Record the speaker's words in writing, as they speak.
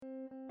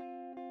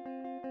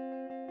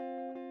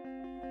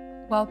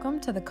Welcome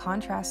to the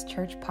Contrast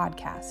Church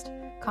podcast.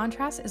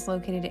 Contrast is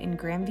located in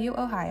Grandview,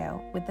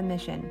 Ohio, with the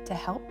mission to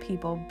help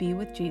people be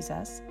with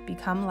Jesus,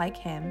 become like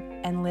him,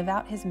 and live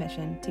out his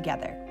mission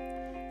together.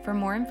 For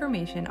more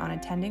information on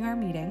attending our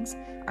meetings,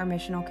 our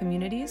missional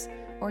communities,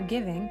 or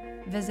giving,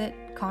 visit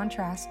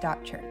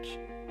contrast.church.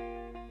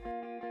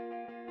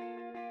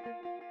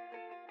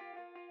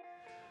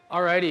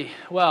 Alrighty,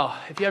 well,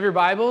 if you have your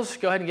Bibles,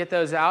 go ahead and get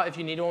those out. If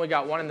you need one, we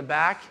got one in the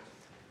back.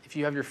 If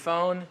you have your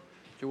phone,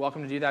 you're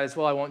welcome to do that as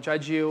well. I won't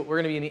judge you. We're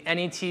going to be in the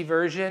NET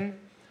version.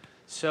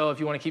 So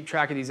if you want to keep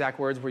track of the exact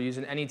words, we're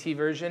using NET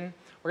version.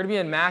 We're going to be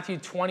in Matthew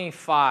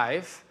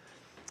 25.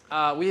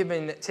 We have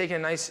been taking a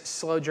nice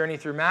slow journey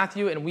through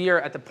Matthew, and we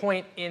are at the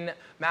point in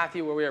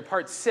Matthew where we are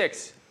part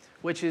 6,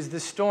 which is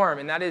the storm,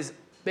 and that is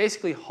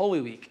basically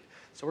Holy Week.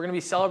 So we're going to be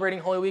celebrating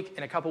Holy Week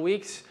in a couple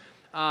weeks.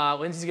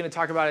 Lindsay's going to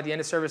talk about it at the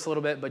end of service a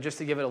little bit, but just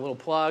to give it a little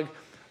plug,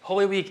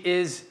 Holy Week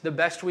is the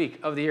best week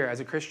of the year as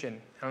a Christian.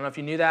 I don't know if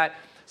you knew that.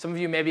 Some of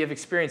you maybe have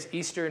experienced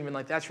Easter and been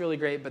like, that's really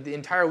great, but the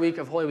entire week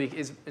of Holy Week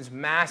is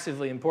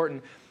massively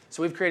important.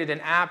 So we've created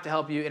an app to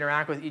help you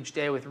interact with each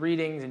day with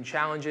readings and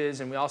challenges,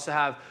 and we also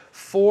have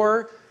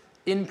 4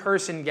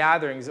 in-person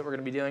gatherings that we're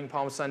going to be doing: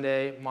 Palm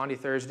Sunday, Maundy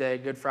Thursday,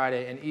 Good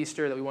Friday, and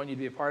Easter that we want you to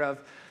be a part of.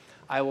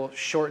 I will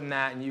shorten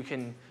that, and you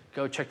can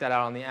go check that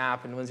out on the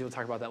app, and Lindsay will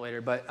talk about that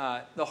later. But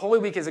the Holy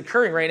Week is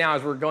occurring right now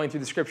as we're going through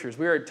the Scriptures.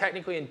 We are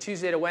technically in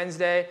Tuesday to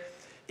Wednesday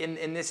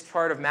in this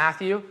part of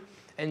Matthew,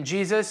 and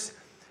Jesus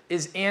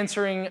is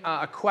answering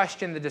a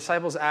question the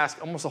disciples asked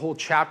almost a whole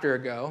chapter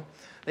ago.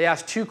 They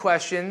asked 2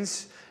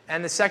 questions,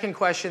 and the second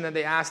question that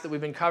they asked that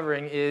we've been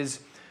covering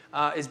is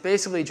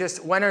basically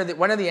just when are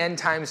the end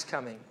times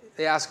coming?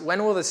 They ask,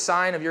 when will the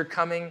sign of your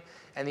coming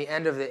and the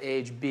end of the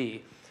age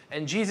be?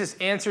 And Jesus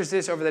answers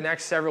this over the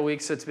next several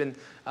weeks. So it's been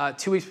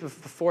 2 weeks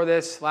before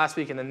this, last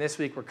week, and then this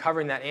week we're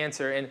covering that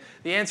answer. And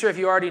the answer, if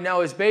you already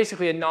know, is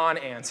basically a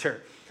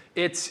non-answer.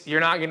 It's you're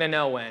not going to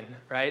know when,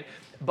 right?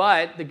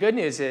 But the good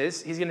news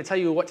is he's going to tell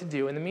you what to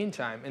do in the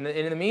meantime. In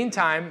the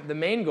meantime, the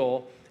main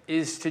goal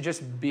is to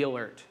just be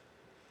alert.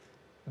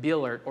 Be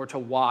alert, or to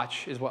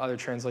watch is what other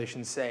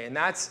translations say. And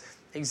that's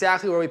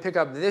exactly where we pick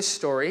up this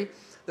story.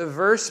 The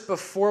verse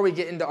before we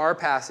get into our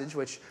passage,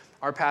 which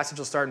our passage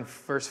will start in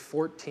verse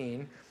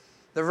 14.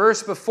 The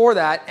verse before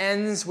that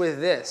ends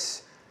with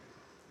this.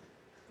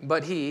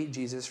 But he,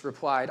 Jesus,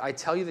 replied, I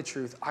tell you the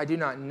truth, I do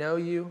not know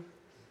you.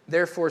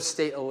 Therefore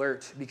stay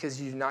alert,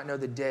 because you do not know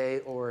the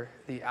day or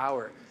the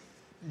hour.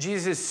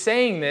 Jesus is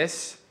saying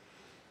this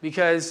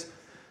because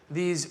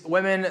these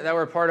women that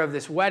were part of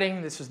this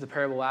wedding, this was the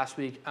parable last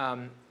week,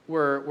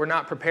 were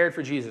not prepared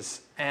for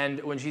Jesus.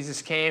 And when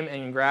Jesus came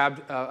and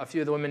grabbed a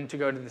few of the women to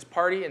go to this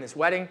party and this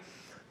wedding,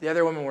 the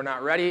other women were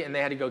not ready, and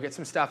they had to go get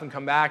some stuff and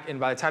come back. And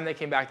by the time they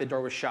came back, the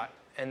door was shut.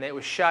 And it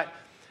was shut,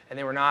 and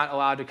they were not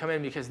allowed to come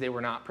in because they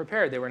were not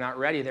prepared. They were not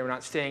ready. They were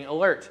not staying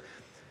alert.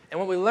 And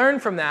what we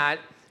learned from that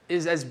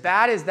is, as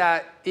bad as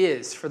that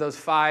is for those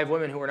 5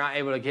 women who were not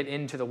able to get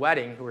into the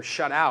wedding, who were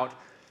shut out,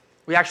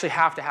 we actually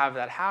have to have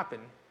that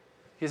happen.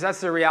 Because that's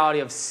the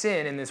reality of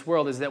sin in this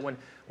world, is that when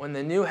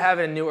the new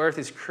heaven and new earth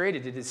is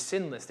created, it is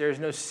sinless. There is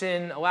no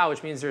sin allowed,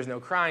 which means there's no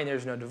crying,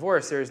 there's no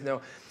divorce, there's no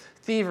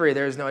thievery,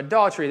 there's no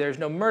adultery, there's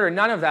no murder,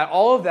 none of that.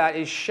 All of that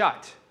is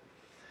shut.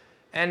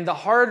 And the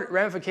hard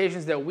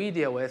ramifications that we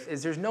deal with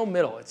is there's no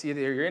middle. It's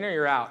either you're in or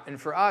you're out.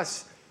 And for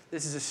us,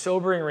 this is a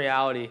sobering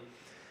reality.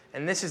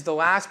 And this is the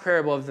last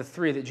parable of the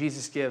 3 that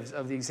Jesus gives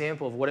of the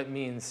example of what it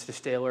means to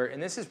stay alert. And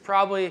this is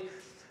probably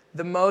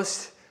the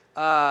most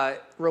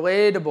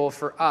relatable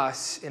for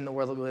us in the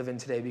world that we live in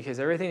today, because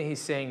everything that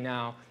he's saying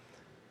now,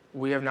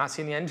 we have not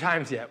seen the end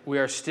times yet. We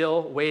are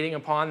still waiting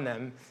upon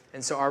them.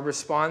 And so our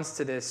response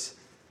to this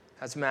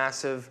has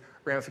massive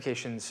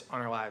ramifications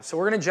on our lives. So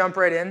we're going to jump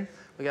right in.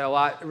 We got a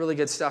lot of really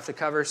good stuff to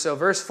cover. So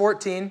verse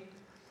 14,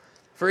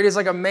 for it is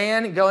like a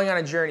man going on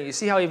a journey. You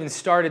see how he even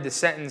started the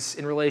sentence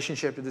in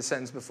relationship to the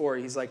sentence before.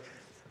 He's like,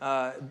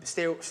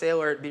 stay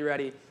alert, be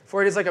ready.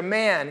 For it is like a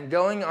man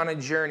going on a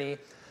journey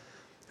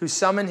who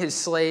summoned his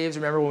slaves.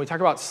 Remember, when we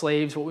talk about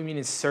slaves, what we mean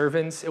is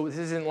servants. This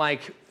isn't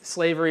like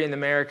slavery in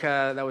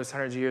America that was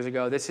hundreds of years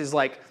ago. This is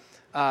like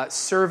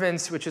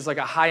servants, which is like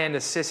a high-end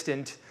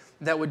assistant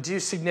that would do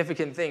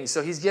significant things.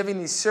 So he's giving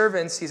these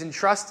servants, he's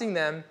entrusting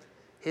them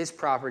his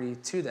property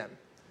to them.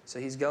 So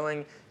he's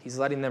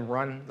letting them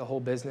run the whole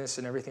business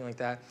and everything like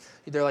that.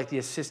 They're like the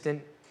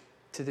assistant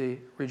to the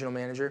regional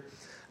manager.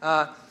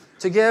 To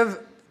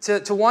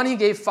one he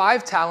gave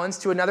 5 talents,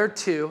 to another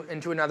 2,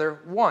 and to another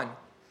 1,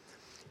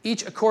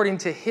 each according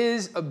to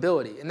his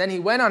ability. And then he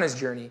went on his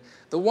journey.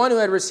 The one who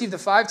had received the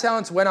 5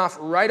 talents went off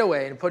right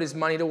away and put his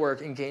money to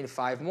work and gained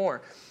 5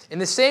 more. In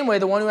the same way,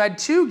 the one who had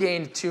 2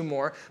 gained 2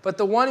 more, but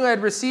the one who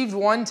had received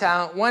 1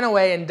 talent went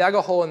away and dug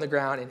a hole in the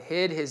ground and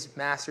hid his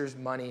master's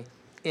money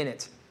in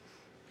it.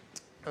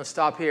 I'll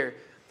stop here.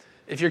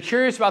 If you're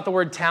curious about the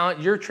word talent,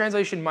 your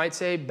translation might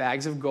say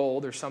bags of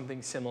gold or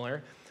something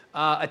similar.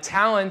 A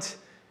talent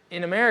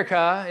in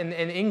America, in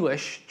the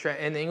English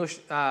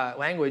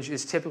language,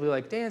 is typically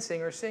like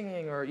dancing or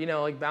singing or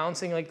like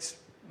balancing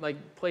like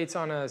plates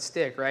on a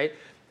stick, right?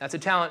 That's a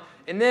talent.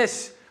 And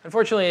this,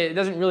 unfortunately, it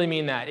doesn't really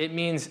mean that. It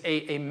means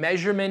a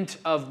measurement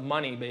of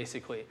money,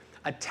 basically.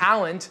 A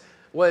talent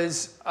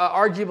was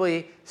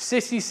arguably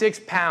 66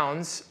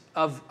 pounds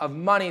of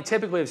money,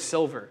 typically of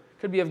silver.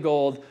 Could be of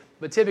gold,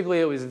 but typically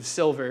it was of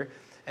silver.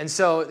 And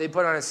so they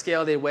put it on a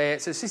scale, they weigh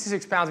it. So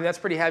 66 pounds, I mean, that's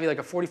pretty heavy. Like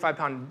a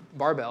 45-pound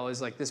barbell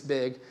is like this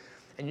big.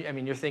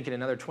 And you're thinking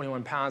another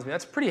 21 pounds. I mean,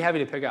 that's pretty heavy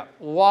to pick up.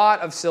 A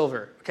lot of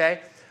silver,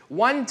 okay?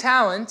 1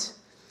 talent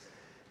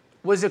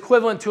was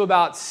equivalent to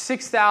about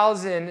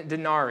 6,000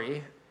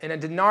 denarii. And a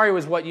denarii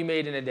was what you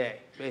made in a day,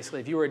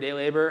 basically. If you were a day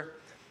laborer,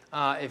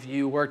 if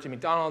you worked at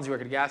McDonald's, you work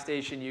at a gas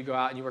station, you go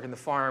out and you work in the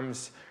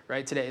farms,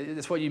 right? Today,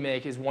 that's what you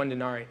make is 1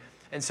 denarii.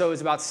 And so it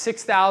was about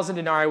 6,000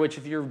 denarii, which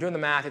if you're doing the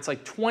math, it's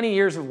like 20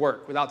 years of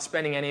work without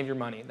spending any of your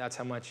money. That's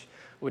how much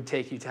it would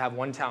take you to have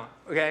 1 talent,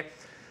 okay?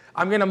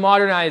 I'm going to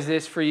modernize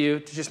this for you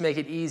to just make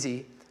it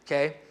easy,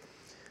 okay?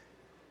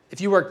 If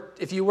you work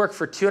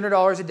for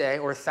 $200 a day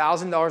or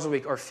 $1,000 a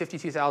week or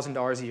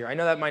 $52,000 a year, I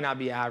know that might not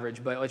be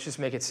average, but let's just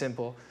make it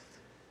simple.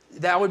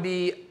 That would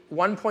be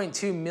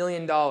 $1.2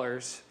 million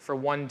for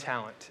 1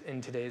 talent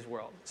in today's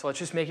world. So let's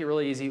just make it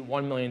really easy,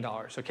 $1 million,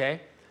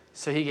 okay?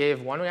 So he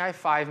gave one guy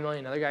 $5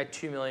 million, another guy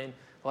 $2 million,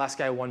 the last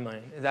guy $1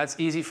 million. That's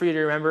easy for you to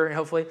remember,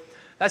 hopefully.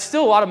 That's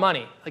still a lot of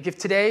money. Like if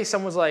today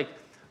someone was like,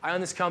 I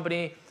own this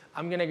company,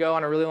 I'm going to go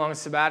on a really long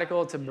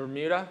sabbatical to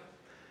Bermuda.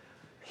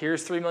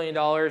 Here's $3 million,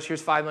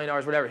 here's $5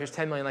 million, whatever, here's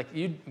 $10 million. Like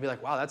you'd be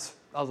like, wow, that's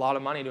a lot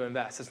of money to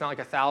invest. It's not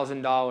like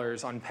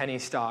 $1,000 on penny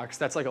stocks.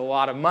 That's like a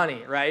lot of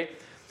money, right?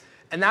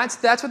 And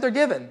that's what they're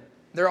given.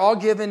 They're all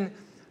given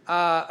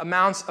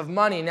amounts of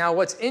money. Now,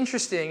 what's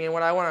interesting and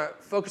what I want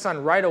to focus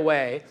on right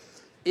away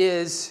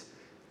is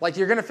like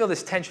you're going to feel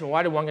this tension.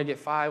 Why did one guy get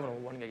 5? Why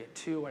did one guy get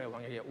 2? Why did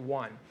one guy get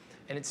 1?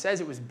 And it says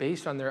it was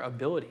based on their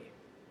ability.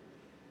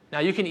 Now,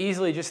 you can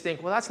easily just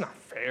think, well, that's not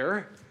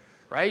fair,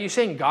 right? You're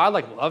saying God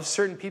like loves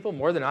certain people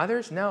more than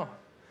others? No.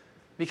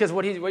 Because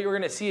what you're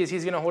going to see is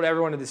he's going to hold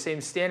everyone to the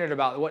same standard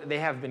about what they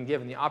have been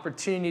given. The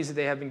opportunities that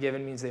they have been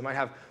given means they might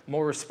have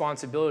more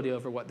responsibility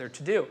over what they're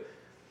to do.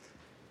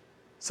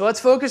 So let's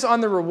focus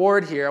on the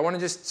reward here. I want to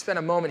just spend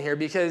a moment here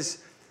because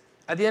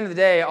at the end of the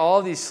day, all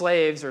of these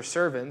slaves or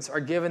servants are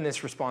given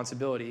this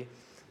responsibility.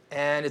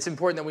 And it's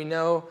important that we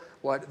know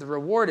what the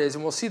reward is.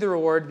 And we'll see the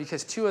reward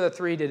because 2 of the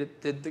 3 did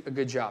a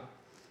good job.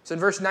 So in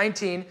verse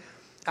 19,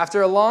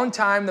 after a long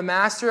time, the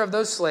master of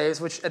those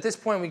slaves, which at this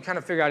point we kind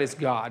of figure out is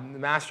God. The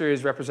master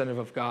is representative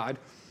of God.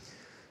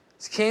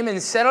 Came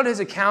and settled his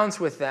accounts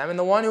with them. And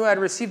the one who had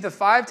received the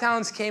 5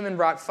 talents came and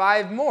brought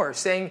 5 more,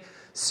 saying,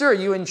 Sir,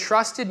 you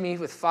entrusted me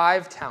with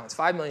 5 talents,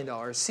 $5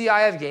 million. See,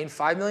 I have gained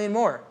 5 million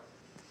more.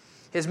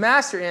 His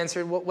master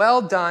answered,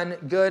 Well done,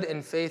 good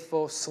and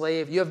faithful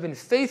slave. You have been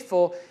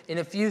faithful in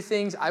a few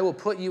things. I will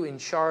put you in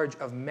charge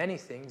of many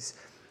things.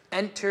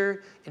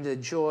 Enter into the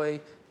joy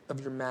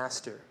of your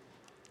master.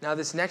 Now,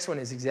 this next one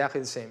is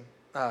exactly the same,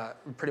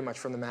 pretty much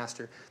from the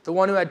master. The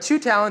one who had 2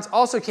 talents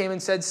also came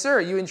and said, Sir,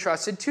 you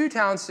entrusted 2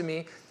 talents to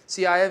me.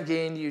 See, I have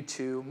gained you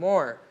 2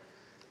 more.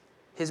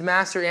 His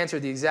master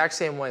answered the exact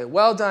same way.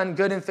 Well done,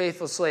 good and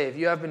faithful slave.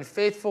 You have been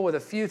faithful with a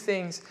few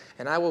things,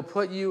 and I will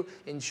put you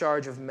in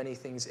charge of many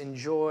things.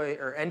 Enjoy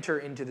or enter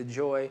into the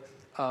joy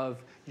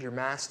of your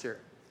master.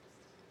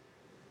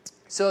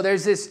 So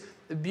there's this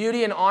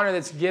beauty and honor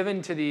that's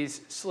given to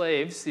these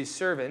slaves, these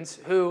servants,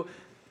 who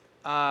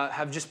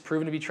have just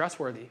proven to be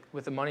trustworthy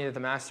with the money that the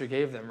master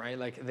gave them, right?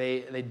 Like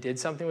they did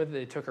something with it.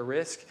 They took a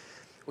risk.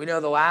 We know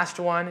the last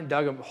one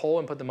dug a hole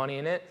and put the money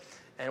in it,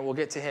 and we'll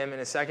get to him in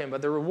a second.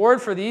 But the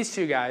reward for these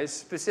 2 guys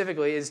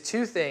specifically is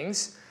 2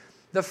 things.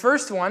 The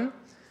first one,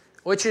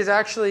 which is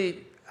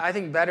actually, I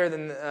think, better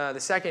than the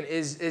second,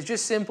 is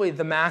just simply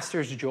the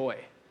master's joy.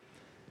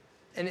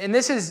 And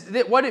this is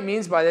what it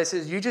means by this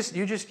is you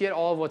just get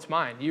all of what's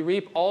mine. You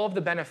reap all of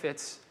the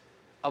benefits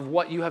of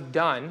what you have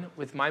done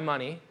with my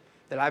money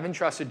that I've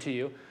entrusted to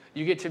you.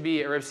 You get to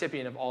be a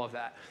recipient of all of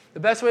that. The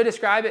best way to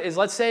describe it is,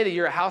 let's say that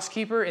you're a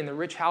housekeeper in the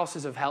rich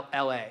houses of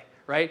LA,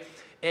 right?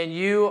 And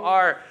you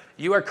are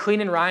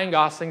cleaning Ryan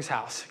Gosling's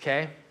house,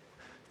 okay?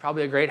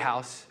 Probably a great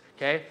house,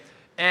 okay?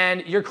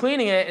 And you're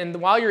cleaning it, and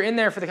while you're in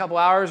there for the couple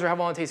hours or how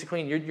long it takes to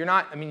clean, you're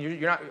not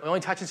only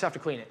touching stuff to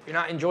clean it. You're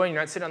not enjoying,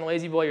 you're not sitting on the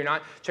lazy boy, you're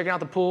not checking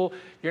out the pool,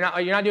 you're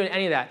not doing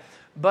any of that.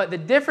 But the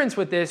difference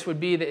with this would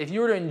be that if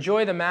you were to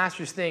enjoy the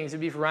master's things, it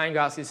would be for Ryan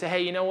Gosling to say,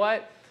 hey, you know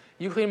what?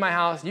 You clean my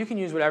house, you can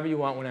use whatever you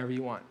want whenever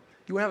you want.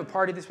 You want to have a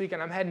party this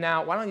weekend? I'm heading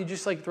out. Why don't you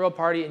just throw a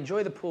party,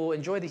 enjoy the pool,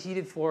 enjoy the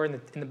heated floor in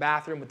the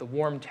bathroom with the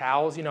warm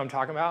towels? You know what I'm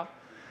talking about?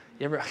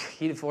 You ever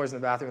heated floors in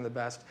the bathroom are the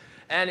best.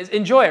 And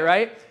enjoy it,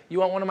 right?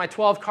 You want one of my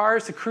 12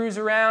 cars to cruise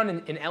around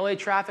in LA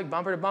traffic,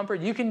 bumper to bumper?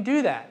 You can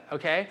do that,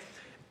 okay?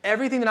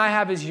 Everything that I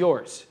have is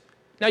yours.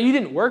 Now, you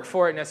didn't work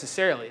for it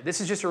necessarily. This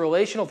is just a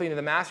relational thing that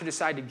the master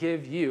decided to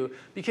give you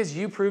because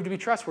you proved to be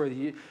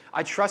trustworthy.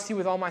 I trust you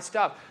with all my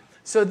stuff.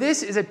 So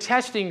this is a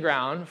testing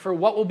ground for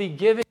what will be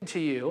given to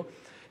you.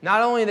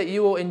 Not only that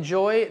you will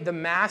enjoy the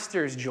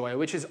master's joy,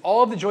 which is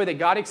all of the joy that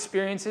God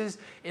experiences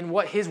in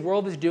what his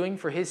world is doing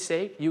for his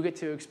sake, you get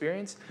to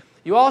experience.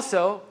 You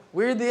also,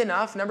 weirdly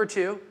enough, number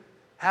 2,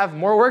 have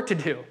more work to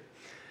do,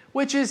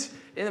 which is,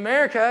 in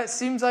America,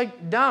 seems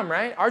like dumb,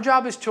 right? Our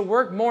job is to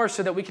work more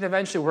so that we can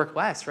eventually work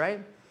less, right?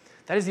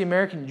 That is the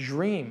American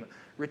dream.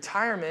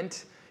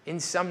 Retirement in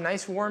some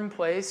nice warm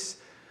place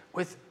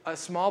with a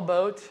small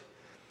boat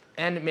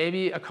and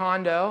maybe a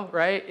condo,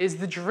 right, is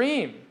the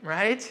dream,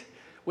 right?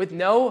 With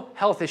no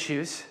health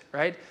issues,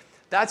 right?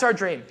 That's our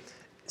dream.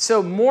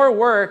 So more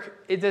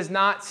work, it does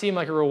not seem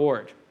like a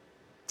reward.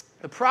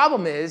 The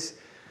problem is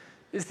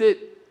that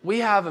we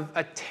have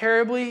a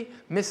terribly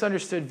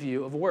misunderstood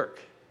view of work.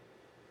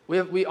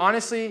 We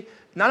honestly,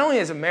 not only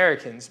as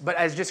Americans, but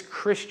as just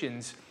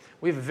Christians,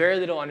 we have very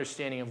little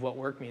understanding of what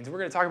work means. We're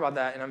going to talk about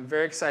that, and I'm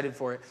very excited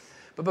for it.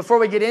 But before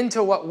we get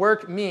into what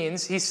work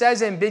means, he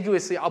says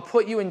ambiguously, I'll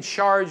put you in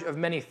charge of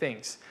many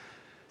things.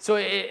 So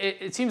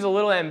it seems a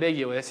little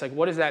ambiguous. Like,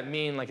 what does that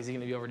mean? Like, is he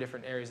going to be over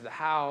different areas of the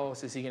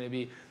house? Is he going to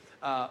be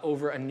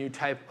over a new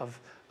type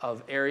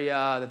of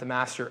area that the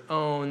master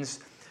owns?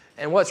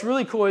 And what's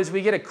really cool is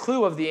we get a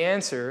clue of the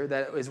answer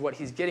that is what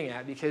he's getting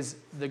at, because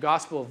the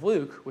Gospel of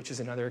Luke, which is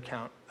another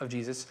account of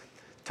Jesus,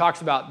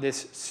 talks about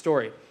this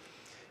story.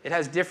 It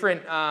has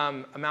different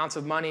amounts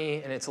of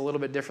money, and it's a little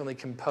bit differently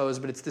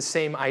composed, but it's the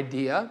same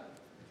idea.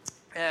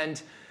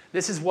 And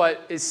this is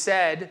what is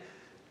said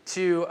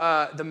to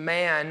the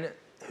man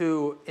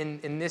who,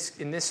 in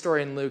this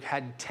story in Luke,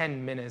 had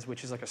 10 minas,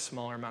 which is like a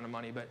smaller amount of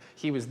money, but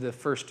he was the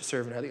first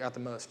servant who got the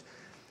most.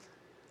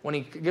 When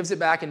he gives it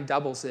back and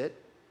doubles it,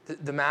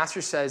 the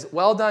master says,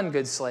 well done,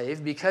 good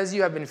slave, because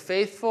you have been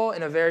faithful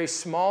in a very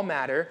small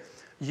matter,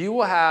 you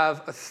will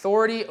have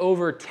authority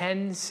over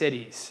 10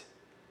 cities.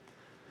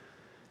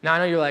 Now, I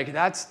know you're like,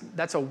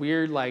 that's a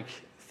weird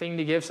thing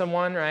to give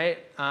someone, right?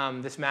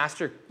 This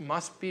master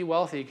must be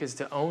wealthy, because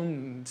to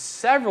own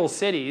several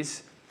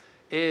cities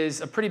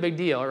is a pretty big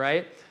deal,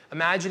 right?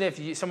 Imagine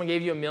if someone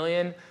gave you $1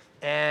 million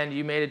and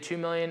you made it $2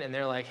 million, and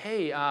they're like,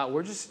 hey,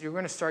 you're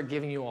going to start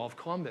giving you all of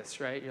Columbus,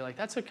 right? You're like,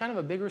 that's a kind of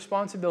a big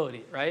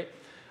responsibility, right?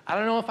 I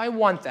don't know if I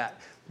want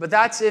that. But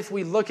that's if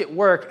we look at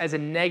work as a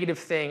negative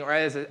thing, or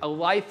as a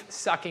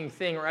life-sucking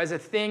thing, or as a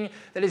thing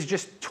that is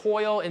just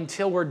toil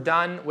until we're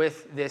done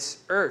with this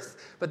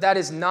earth. But that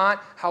is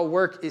not how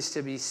work is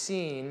to be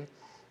seen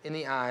in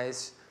the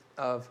eyes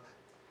of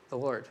the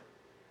Lord.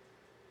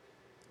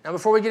 Now,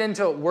 before we get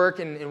into work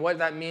and what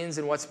that means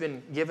and what's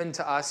been given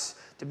to us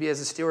to be as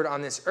a steward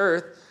on this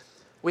earth,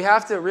 we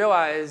have to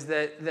realize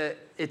that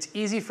it's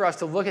easy for us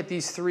to look at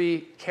these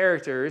three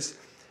characters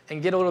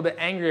and get a little bit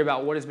angry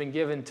about what has been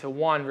given to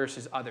one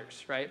versus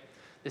others, right?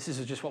 This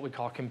is just what we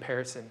call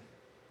comparison,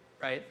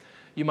 right?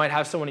 You might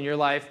have someone in your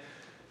life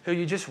who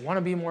you just want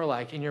to be more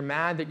like, and you're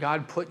mad that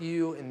God put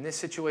you in this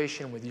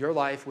situation with your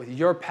life, with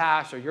your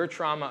past, or your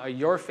trauma, or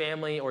your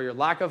family, or your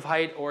lack of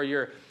height, or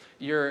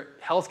your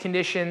health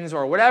conditions,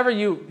 or whatever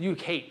you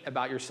hate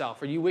about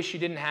yourself, or you wish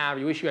you didn't have, or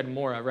you wish you had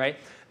more of, right?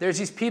 There's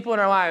these people in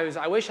our lives,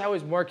 I wish I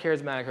was more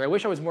charismatic, or I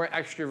wish I was more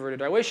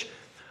extroverted, or I wish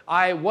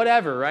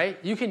whatever, right?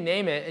 You can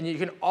name it, and you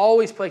can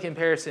always play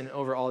comparison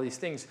over all these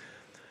things.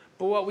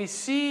 But what we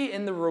see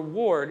in the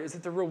reward is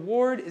that the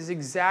reward is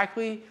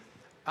exactly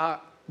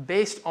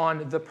based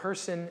on the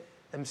person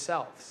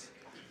themselves.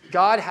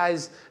 God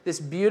has this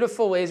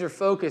beautiful laser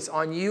focus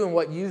on you and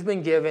what you've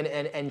been given,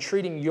 and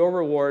treating your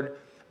reward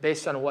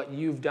based on what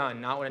you've done,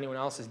 not what anyone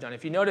else has done.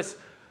 If you notice,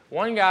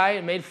 one guy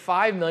made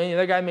 $5 million, the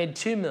other guy made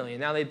 $2 million.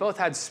 Now, they both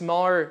had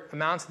smaller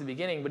amounts at the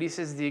beginning, but he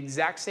says the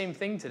exact same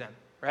thing to them,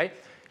 right?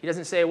 He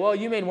doesn't say, well,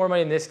 you made more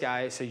money than this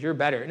guy, so you're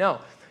better.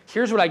 No,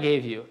 here's what I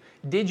gave you.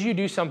 Did you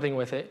do something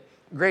with it?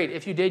 Great.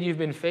 If you did, you've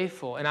been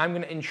faithful. And I'm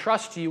going to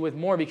entrust you with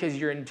more, because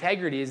your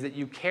integrity is that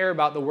you care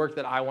about the work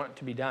that I want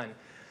to be done.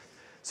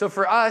 So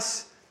for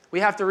us, we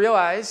have to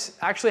realize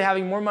actually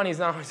having more money is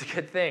not always a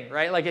good thing,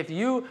 right? Like, if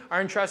you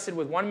are entrusted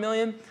with $1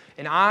 million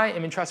and I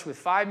am entrusted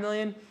with $5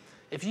 million,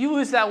 if you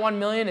lose that $1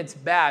 million, it's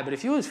bad. But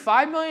if you lose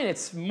 $5 million,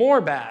 it's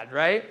more bad,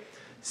 right?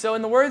 So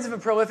in the words of a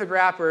prolific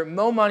rapper,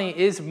 mo money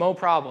is mo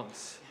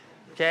problems.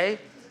 Okay?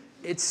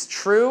 It's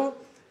true.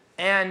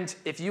 And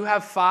if you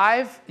have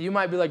 5, you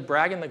might be like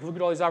bragging, like, look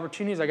at all these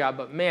opportunities I got,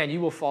 but man, you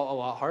will fall a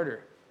lot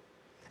harder.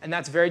 And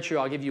that's very true.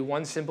 I'll give you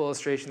one simple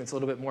illustration that's a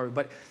little bit more.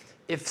 But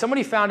if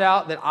somebody found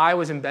out that I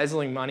was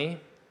embezzling money,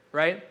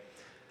 right,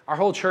 our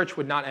whole church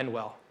would not end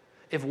well.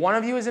 If one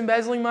of you is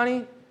embezzling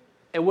money,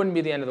 it wouldn't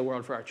be the end of the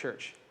world for our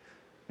church.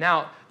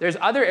 Now, there's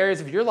other areas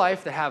of your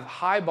life that have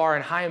high bar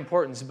and high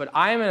importance, but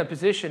I am in a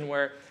position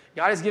where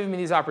God has given me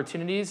these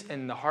opportunities,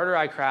 and the harder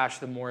I crash,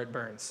 the more it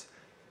burns.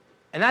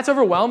 And that's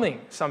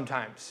overwhelming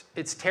sometimes.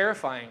 It's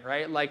terrifying,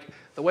 right? Like,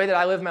 the way that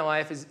I live my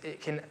life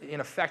it can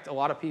affect a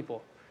lot of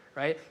people,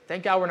 right?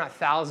 Thank God we're not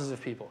thousands of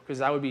people,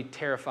 because I would be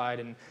terrified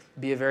and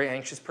be a very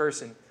anxious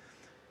person.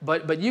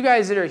 But you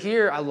guys that are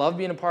here, I love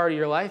being a part of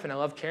your life, and I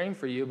love caring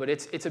for you, but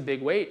it's a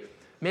big weight.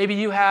 Maybe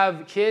you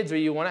have kids, or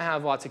you want to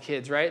have lots of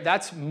kids, right?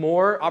 That's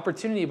more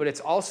opportunity, but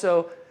it's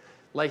also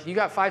like, you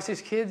got 5,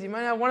 6 kids, you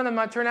might have one of them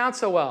not turn out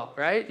so well,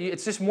 right?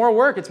 It's just more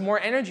work, it's more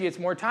energy, it's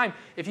more time.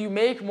 If you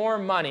make more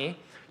money,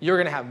 you're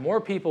going to have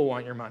more people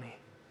want your money,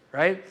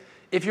 right?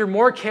 If you're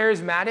more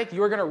charismatic,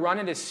 you're going to run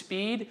at a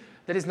speed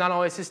that is not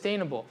always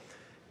sustainable.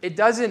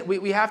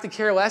 we have to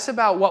care less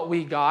about what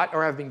we got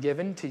or have been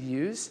given to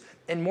use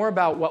and more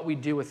about what we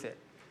do with it.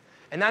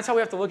 And that's how we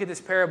have to look at this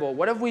parable.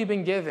 What have we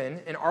been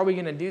given, and are we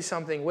going to do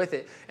something with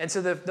it? And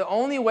so the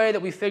only way that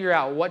we figure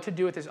out what to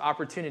do with this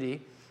opportunity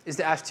is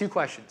to ask two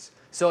questions.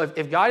 So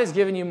if God has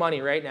given you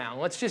money right now,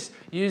 let's just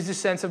use the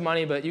sense of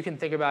money, but you can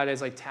think about it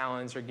as like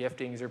talents or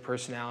giftings or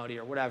personality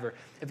or whatever.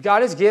 If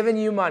God has given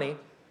you money,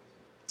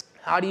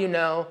 how do you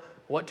know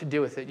what to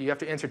do with it? You have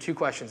to answer two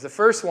questions. The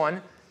first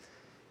one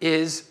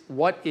is,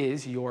 what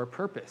is your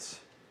purpose?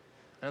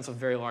 And that's a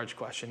very large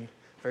question.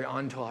 Very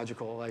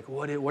ontological, like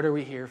what are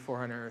we here for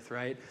on earth,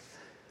 right?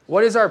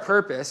 What is our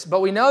purpose?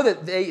 But we know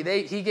that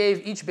he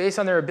gave each based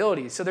on their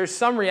abilities. So there's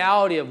some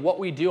reality of what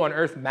we do on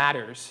earth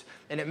matters.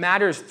 And it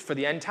matters for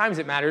the end times.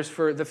 It matters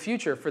for the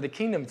future, for the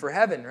kingdom, for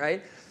heaven,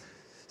 right?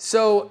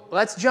 So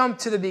let's jump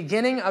to the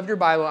beginning of your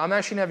Bible. I'm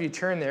actually going to have you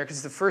turn there because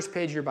it's the first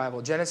page of your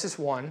Bible, Genesis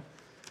 1.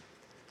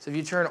 So if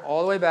you turn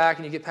all the way back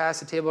and you get past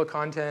the table of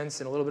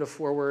contents and a little bit of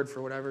foreword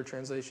for whatever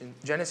translation,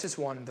 Genesis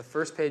 1, the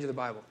first page of the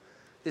Bible.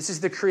 This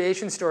is the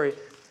creation story.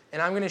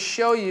 And I'm going to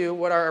show you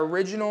what our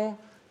original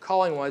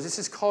calling was. This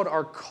is called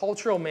our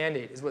cultural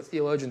mandate, is what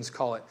theologians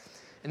call it.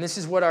 And this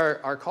is what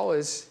our call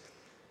is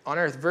on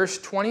earth. Verse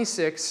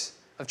 26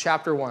 of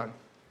chapter 1.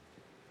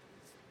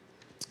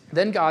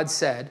 Then God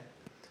said,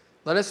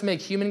 let us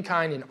make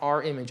humankind in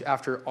our image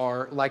after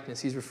our likeness.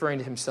 He's referring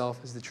to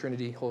himself as the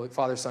Trinity,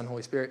 Father, Son,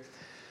 Holy Spirit.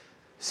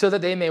 So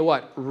that they may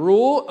what?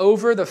 Rule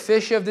over the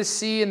fish of the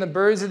sea and the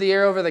birds of the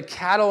air, over the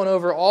cattle and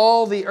over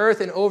all the earth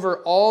and over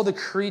all the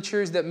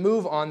creatures that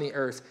move on the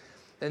earth.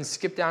 Then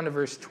skip down to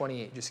verse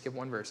 28. Just skip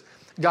one verse.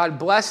 God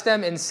blessed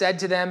them and said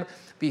to them,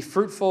 be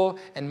fruitful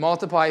and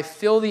multiply,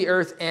 fill the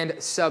earth and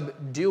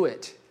subdue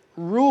it.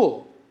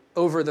 Rule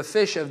over the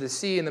fish of the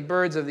sea and the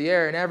birds of the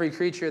air and every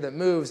creature that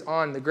moves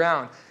on the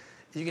ground.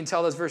 You can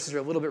tell those verses are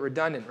a little bit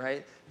redundant,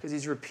 right? Because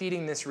he's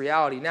repeating this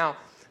reality. Now,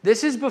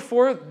 this is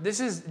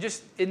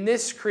just in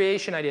this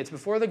creation idea. It's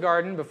before the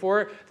garden,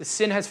 before the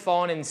sin has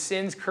fallen, and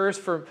sin's curse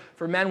for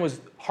men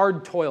was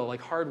hard toil,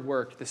 like hard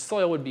work. The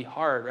soil would be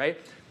hard, right?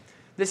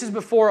 This is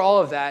before all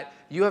of that.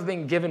 You have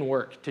been given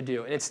work to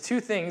do. And it's two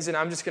things, and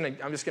I'm just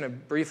gonna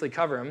briefly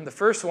cover them. The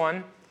first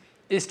one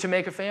is to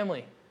make a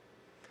family.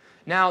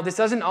 Now, this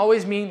doesn't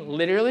always mean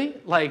literally,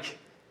 like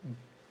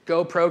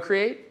go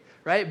procreate,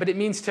 right? But it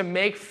means to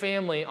make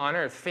family on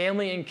earth.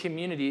 Family and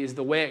community is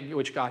the way in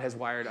which God has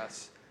wired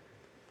us.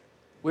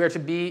 We are to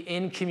be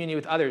in community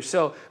with others.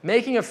 So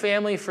making a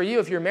family for you,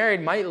 if you're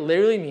married, might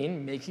literally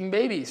mean making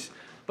babies.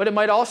 But it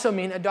might also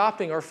mean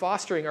adopting or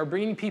fostering or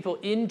bringing people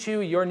into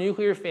your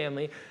nuclear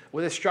family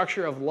with a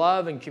structure of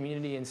love and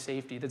community and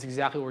safety. That's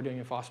exactly what we're doing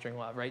in Fostering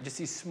Love, right? Just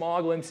these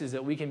small glimpses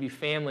that we can be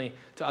family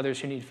to others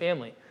who need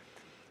family.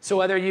 So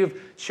whether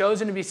you've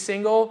chosen to be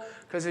single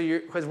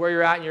because where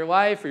you're at in your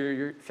life, or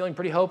you're feeling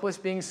pretty hopeless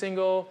being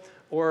single,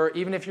 or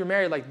even if you're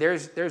married, like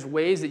there's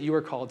ways that you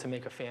are called to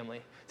make a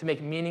family, to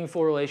make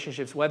meaningful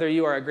relationships, whether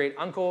you are a great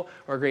uncle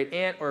or a great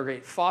aunt or a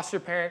great foster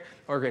parent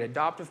or a great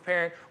adoptive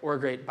parent or a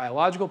great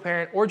biological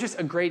parent or just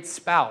a great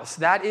spouse.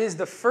 That is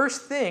the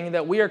first thing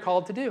that we are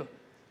called to do,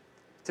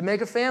 to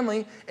make a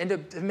family and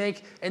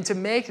to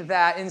make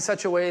that in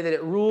such a way that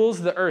it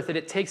rules the earth, that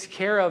it takes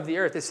care of the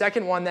earth. The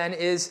second one then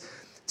is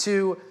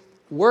to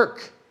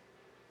work,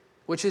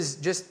 which is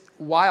just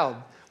wild.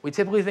 We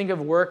typically think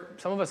of work,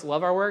 some of us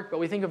love our work, but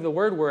we think of the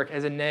word work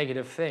as a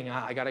negative thing.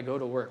 I got to go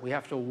to work. We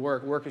have to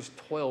work. Work is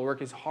toil.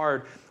 Work is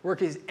hard.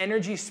 Work is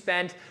energy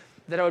spent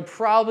that I would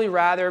probably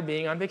rather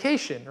being on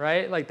vacation,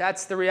 right? Like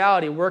that's the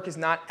reality. Work is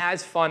not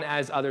as fun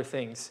as other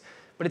things,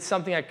 but it's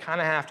something I kind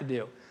of have to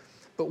do.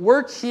 But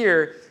work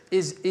here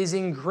is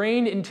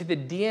ingrained into the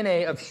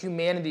DNA of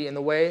humanity and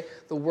the way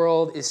the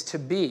world is to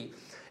be.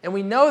 And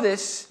we know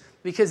this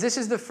because this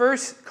is the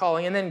first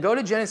calling. And then go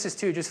to Genesis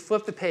 2. Just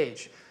flip the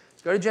page.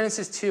 Go to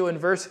Genesis 2 and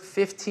verse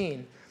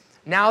 15.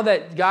 Now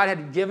that God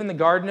had given the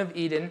Garden of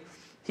Eden,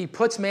 he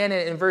puts man in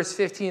it in verse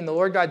 15. The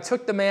Lord God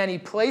took the man, he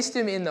placed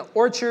him in the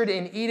orchard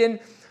in Eden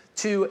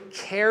to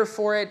care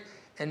for it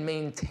and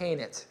maintain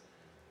it.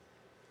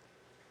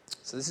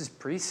 So this is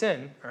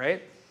pre-sin, all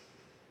right?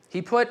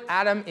 He put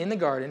Adam in the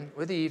garden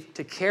with Eve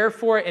to care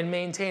for it and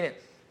maintain it.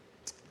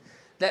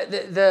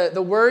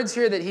 The words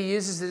here that he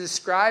uses to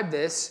describe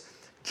this,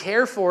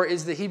 care for,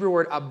 is the Hebrew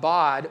word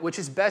abad, which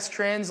is best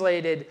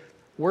translated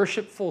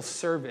worshipful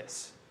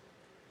service.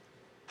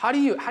 How do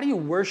you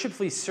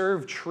worshipfully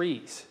serve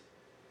trees?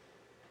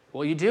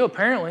 Well, you do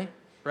apparently,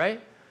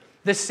 right?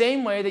 The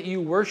same way that you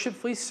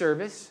worshipfully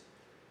service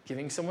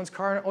giving someone's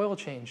car an oil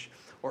change,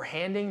 or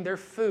handing their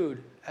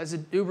food as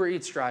an Uber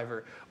Eats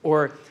driver,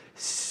 or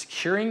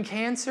curing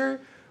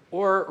cancer,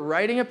 or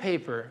writing a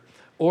paper,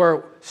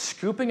 or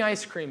scooping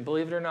ice cream,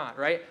 believe it or not,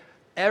 right?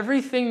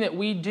 Everything that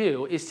we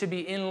do is to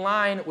be in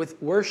line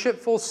with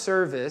worshipful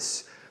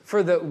service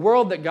for the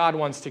world that God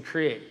wants to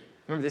create.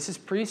 Remember, this is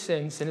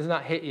pre-sin. Sin has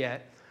not hit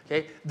yet.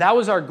 Okay? That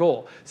was our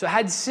goal. So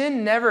had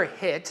sin never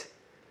hit,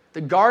 the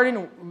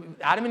garden,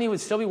 Adam and Eve would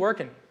still be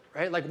working,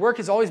 right? Like work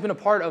has always been a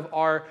part of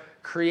our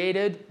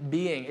created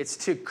being. It's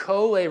to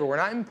co-labor. We're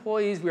not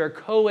employees. We are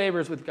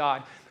co-laborers with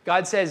God.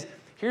 God says,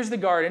 here's the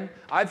garden.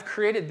 I've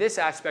created this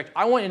aspect.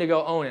 I want you to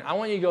go own it. I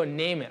want you to go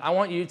name it. I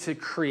want you to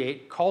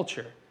create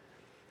culture.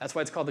 That's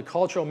why it's called the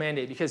cultural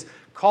mandate, because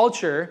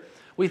culture,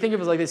 we think of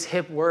it as like this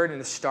hip word in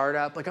a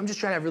startup. Like, I'm just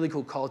trying to have really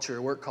cool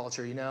culture, work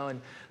culture, you know,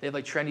 and they have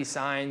like trendy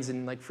signs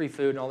and like free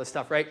food and all this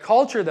stuff, right?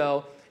 Culture,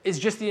 though, is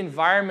just the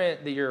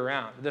environment that you're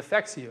around. It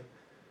affects you.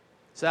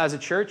 So as a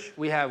church,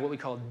 we have what we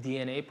call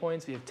DNA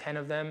points. We have 10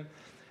 of them,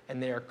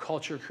 and they are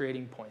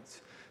culture-creating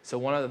points. So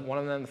one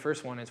of them, the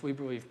first one, is we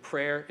believe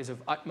prayer is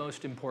of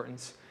utmost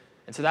importance.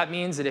 And so that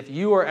means that if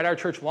you are at our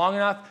church long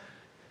enough,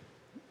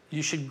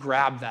 you should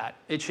grab that.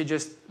 It should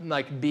just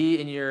like be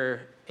in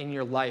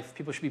your life.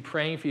 People should be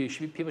praying for you.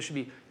 People should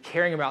be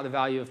caring about the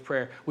value of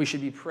prayer. We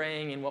should be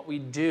praying in what we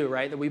do,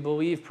 right? That we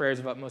believe prayer is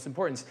of utmost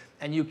importance.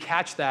 And you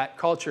catch that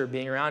culture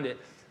being around it.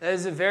 That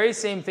is the very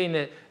same thing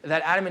that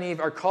Adam and Eve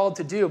are called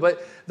to do.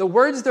 But the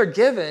words they're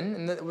given,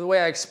 and the way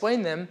I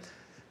explain them,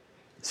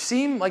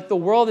 seem like the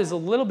world is a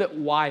little bit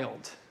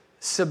wild.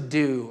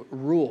 Subdue,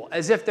 rule,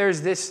 as if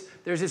there's this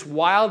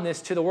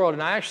wildness to the world.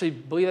 And I actually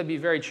believe that to be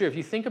very true. If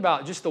you think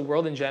about just the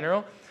world in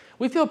general,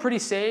 we feel pretty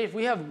safe.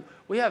 We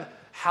have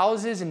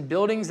houses and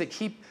buildings that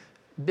keep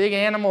big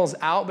animals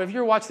out. But if you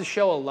ever watch the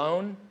show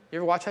Alone, you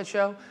ever watch that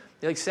show?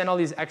 They like send all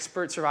these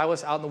expert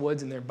survivalists out in the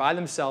woods, and they're by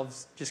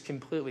themselves just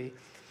completely.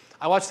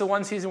 I watched the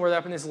one season where they're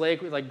up in this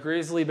lake, like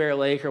Grizzly Bear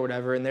Lake or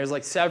whatever, and there's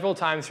like several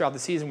times throughout the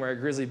season where a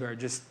grizzly bear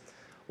just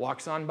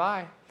walks on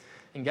by.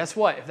 And guess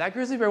what? If that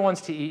grizzly bear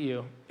wants to eat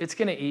you, it's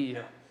going to eat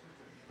you.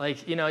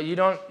 Like, you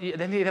know,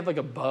 then they have like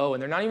a bow,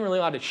 and they're not even really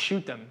allowed to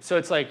shoot them. So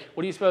it's like,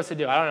 what are you supposed to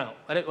do? I don't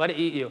know. Let it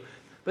eat you.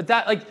 But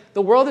that, like,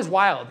 the world is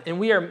wild, and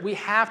we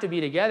have to be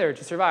together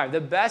to survive.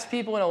 The best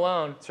people in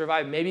alone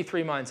survive maybe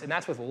 3 months, and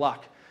that's with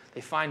luck. They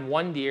find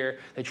one deer,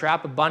 they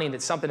trap a bunny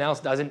that something else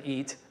doesn't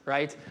eat,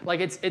 right? Like,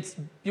 it's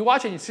you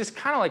watch it, it's just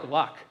kind of like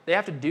luck. They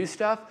have to do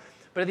stuff,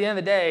 but at the end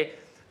of the day,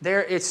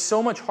 it's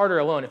so much harder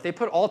alone. If they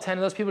put all 10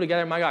 of those people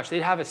together, my gosh,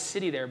 they'd have a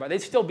city there, but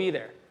they'd still be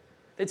there.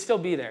 They'd still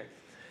be there.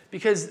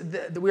 Because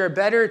we are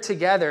better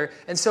together.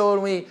 And so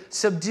when we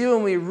subdue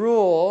and we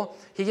rule,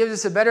 he gives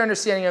us a better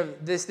understanding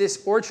of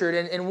this orchard.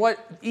 And what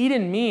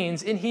Eden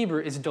means in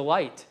Hebrew is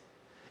delight.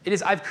 It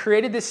is, I've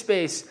created this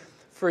space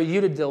for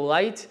you to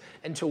delight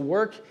and to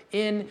work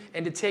in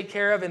and to take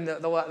care of. And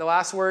the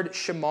last word,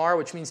 shamar,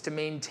 which means to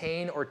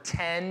maintain or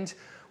tend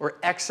or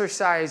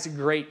exercise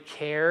great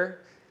care.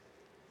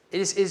 It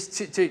is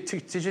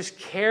to just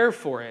care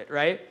for it,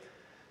 right?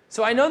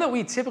 So I know that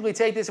we typically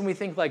take this and we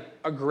think like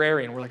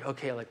agrarian. We're like,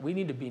 okay, like we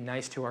need to be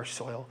nice to our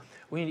soil.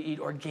 We need to eat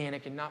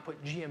organic and not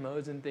put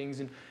GMOs and things.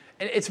 And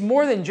it's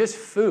more than just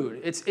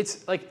food.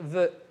 It's like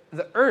the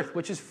earth,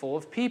 which is full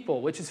of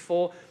people, which is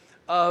full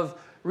of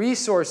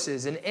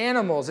resources and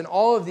animals and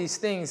all of these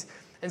things.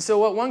 And so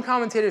what one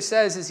commentator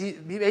says is he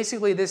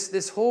basically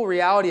this whole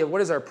reality of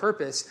what is our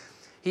purpose,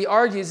 he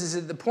argues is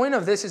that the point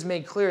of this is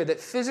made clear that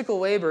physical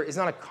labor is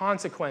not a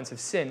consequence of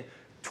sin.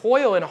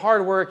 Toil and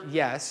hard work,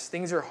 yes,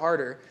 things are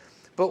harder,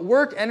 but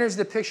work enters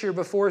the picture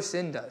before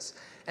sin does.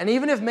 And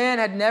even if man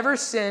had never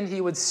sinned,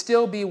 he would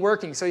still be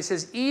working. So he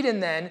says,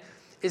 Eden then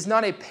is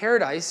not a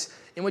paradise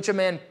in which a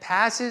man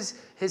passes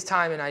his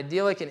time in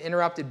idyllic and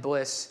interrupted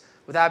bliss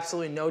with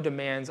absolutely no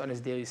demands on his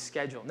daily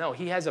schedule. No,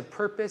 he has a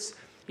purpose,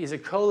 he's a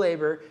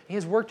co-laborer, he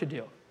has work to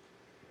do.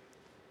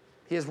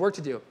 He has work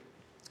to do.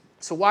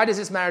 So why does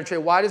this matter, Trey?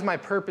 Why does my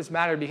purpose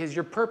matter? Because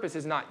your purpose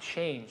has not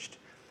changed.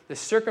 The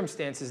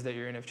circumstances that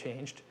you're in have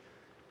changed.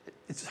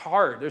 It's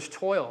hard. There's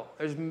toil.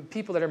 There's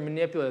people that are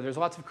manipulative. There's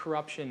lots of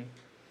corruption.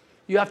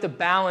 You have to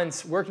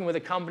balance working with a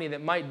company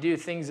that might do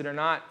things that are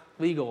not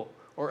legal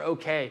or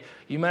okay.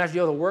 You might have to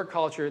deal with a work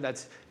culture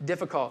that's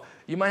difficult.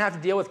 You might have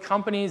to deal with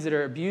companies that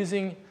are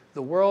abusing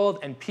the world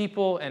and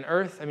people and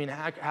earth. I mean,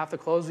 half the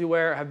clothes we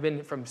wear have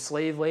been from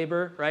slave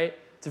labor, right?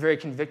 It's a very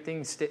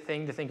convicting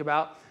thing to think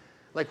about.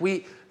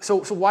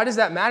 So why does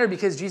that matter?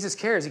 Because Jesus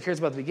cares. He cares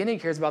about the beginning, he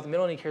cares about the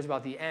middle, and he cares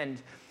about the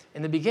end.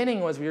 And the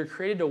beginning was we were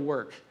created to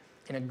work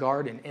in a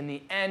garden. And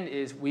the end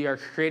is we are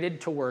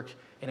created to work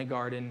in a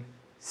garden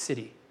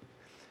city.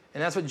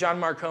 And that's what John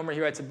Mark Comer,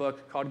 he writes a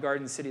book called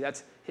Garden City.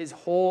 That's his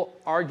whole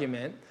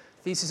argument,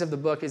 thesis of the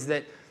book, is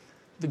that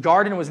the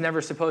garden was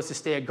never supposed to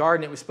stay a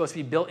garden. It was supposed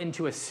to be built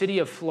into a city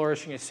of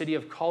flourishing, a city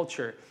of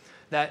culture.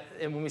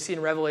 And when we see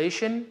in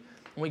Revelation,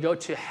 when we go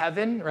to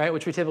heaven, right,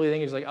 which we typically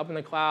think is like up in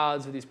the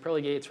clouds with these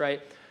pearly gates,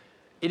 right,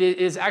 it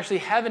is actually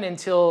heaven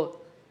until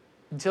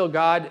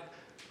God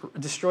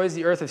destroys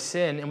the earth of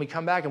sin, and we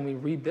come back and we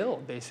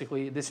rebuild,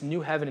 basically, this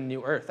new heaven and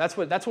new earth. That's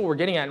what we're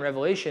getting at in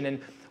Revelation, and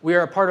we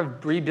are a part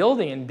of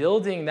rebuilding and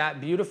building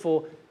that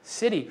beautiful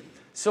city.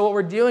 So what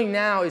we're doing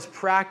now is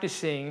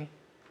practicing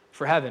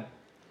for heaven.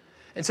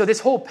 And so this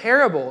whole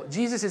parable,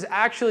 Jesus is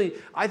actually,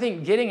 I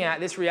think, getting at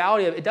this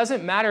reality of it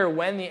doesn't matter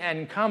when the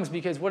end comes,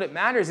 because what it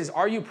matters is,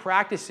 are you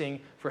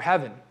practicing for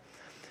heaven?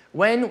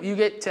 When you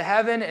get to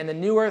heaven and the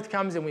new earth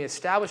comes and we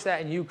establish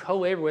that and you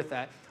co-labor with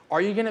that, are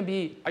you going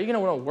to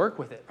want to work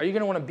with it? Are you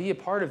going to want to be a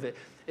part of it?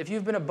 If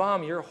you've been a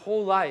bum your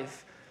whole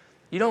life,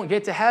 you don't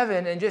get to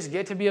heaven and just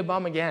get to be a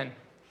bum again.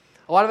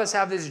 A lot of us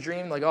have this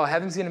dream, like, oh,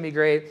 heaven's going to be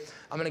great.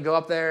 I'm going to go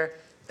up there,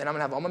 and I'm going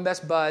to have all my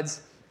best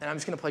buds, and I'm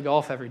just going to play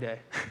golf every day.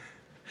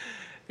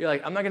 You're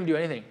like, I'm not going to do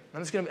anything. I'm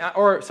just going to,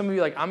 or some of you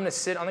are like, I'm going to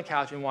sit on the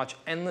couch and watch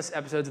endless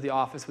episodes of The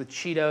Office with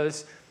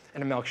Cheetos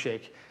and a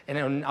milkshake,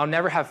 and I'll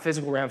never have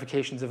physical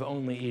ramifications of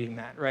only eating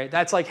that, right?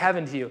 That's like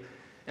heaven to you.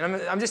 And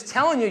I'm just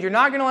telling you, you're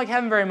not going to like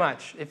heaven very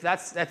much if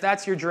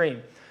that's your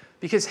dream.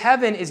 Because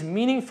heaven is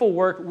meaningful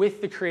work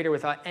with the Creator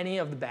without any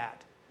of the bad.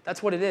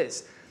 That's what it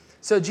is.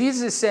 So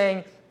Jesus is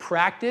saying,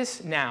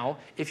 practice now.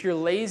 If you're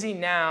lazy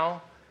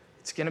now,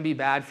 it's going to be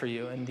bad for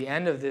you. And the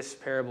end of this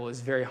parable is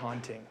very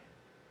haunting.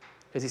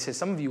 Because he says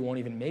some of you won't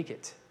even make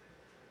it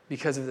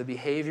because of the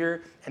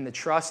behavior and the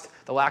trust,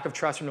 the lack of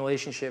trust and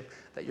relationship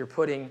that you're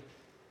putting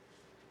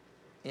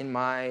in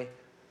my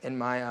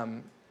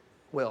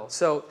will.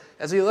 So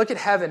as we look at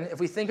heaven, if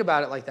we think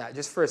about it like that,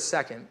 just for a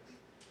second,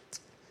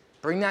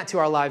 bring that to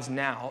our lives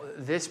now.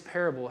 This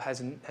parable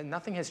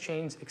nothing has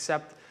changed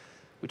except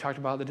we talked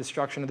about the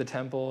destruction of the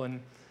temple and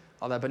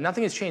all that, but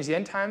nothing has changed. The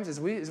end times,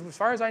 as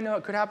far as I know,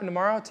 it could happen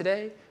tomorrow,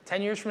 today,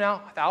 10 years from now,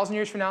 1,000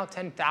 years from now,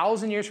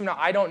 10,000 years from now.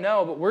 I don't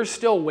know, but we're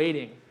still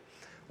waiting.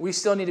 We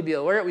still need to be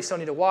alert. We still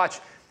need to watch.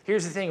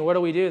 Here's the thing. What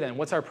do we do then?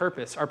 What's our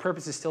purpose? Our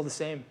purpose is still the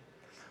same.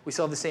 We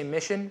still have the same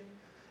mission.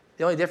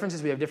 The only difference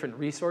is we have different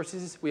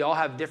resources. We all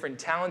have different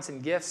talents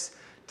and gifts.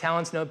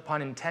 Talents, no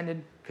pun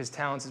intended, because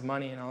talents is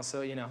money, and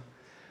also,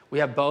 we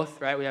have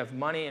both, right? We have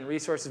money and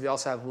resources. We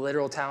also have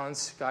literal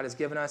talents God has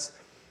given us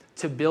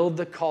to build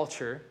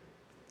culture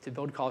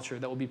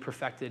that will be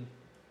perfected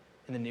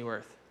in the new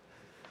earth.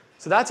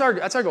 So that's our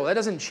goal. That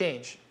doesn't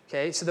change,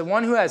 okay? So the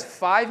one who has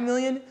 5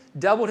 million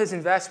doubled his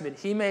investment.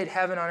 He made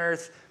heaven on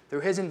earth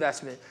through his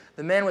investment.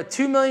 The man with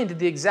 2 million did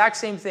the exact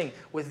same thing.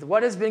 With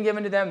what has been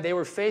given to them, they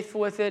were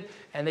faithful with it,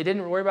 and they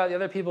didn't worry about the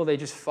other people. They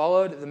just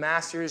followed the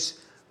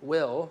master's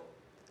will.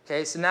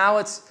 Okay, so now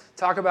let's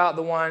talk about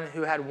the one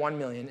who had 1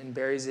 million and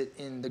buries it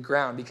in the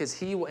ground, because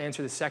he will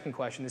answer the second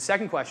question. The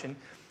second question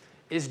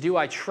is, do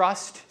I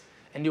trust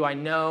and do I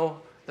know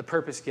the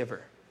purpose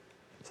giver?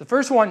 So the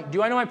first one,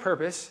 do I know my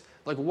purpose?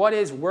 Like, what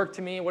is work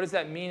to me? What does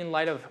that mean in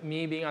light of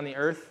me being on the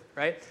earth,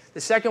 right?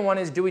 The second one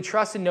is, do we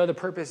trust and know the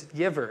purpose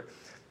giver?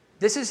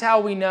 This is how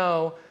we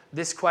know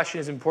this question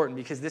is important,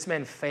 because this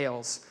man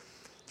fails.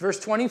 Verse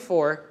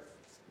 24,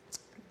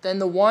 then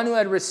the one who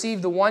had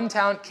received the 1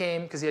 talent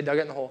came, because he had dug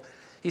it in the hole.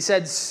 He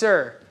said,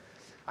 Sir,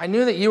 I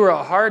knew that you were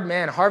a hard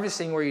man,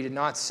 harvesting where you did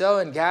not sow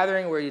and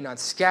gathering where you did not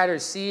scatter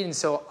seed, and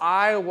so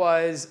I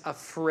was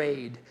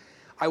afraid.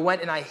 I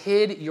went and I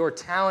hid your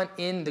talent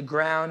in the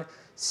ground.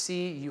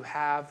 See, you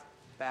have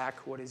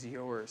back what is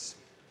yours.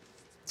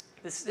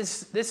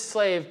 This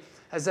slave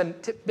has done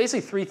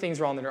basically 3 things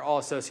wrong that are all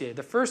associated.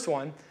 The first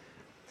one,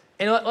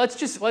 and let's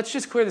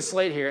just clear the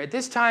slate here. At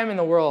this time in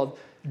the world,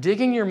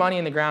 digging your money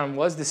in the ground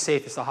was the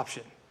safest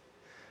option.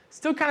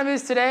 Still kind of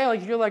is today.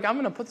 Like, if you're like, I'm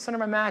going to put this under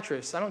my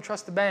mattress. I don't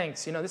trust the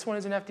banks. This one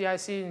isn't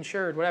FDIC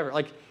insured, whatever.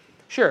 Like,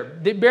 sure,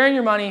 burying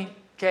your money,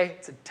 okay,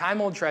 it's a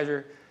time-old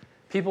treasure.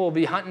 People will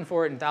be hunting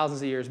for it in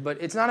thousands of years, but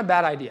it's not a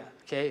bad idea,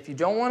 okay? If you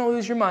don't want to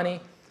lose your money,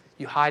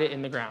 you hide it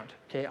in the ground,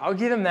 okay? I'll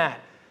give him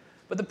that.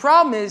 But the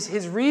problem is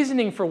his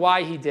reasoning for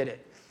why he did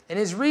it. And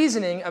his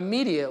reasoning,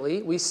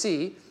 immediately, we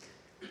see,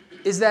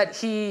 is that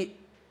he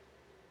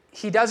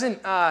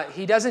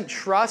doesn't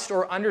trust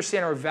or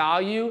understand or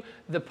value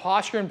the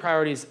posture and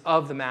priorities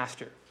of the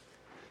master.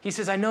 He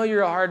says, I know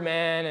you're a hard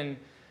man, and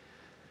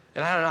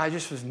I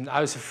don't know,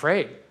 I was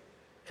afraid.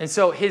 And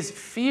so his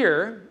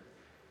fear,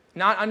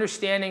 not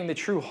understanding the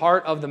true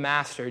heart of the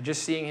master,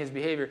 just seeing his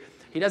behavior,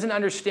 he doesn't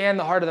understand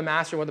the heart of the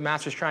master and what the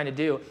master's trying to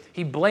do.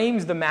 He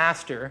blames the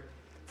master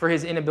for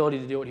his inability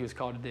to do what he was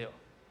called to do.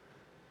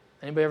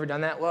 Anybody ever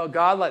done that? Well,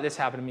 God let this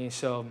happen to me,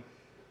 so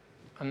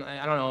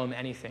I don't owe him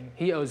anything.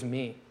 He owes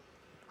me.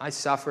 I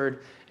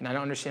suffered, and I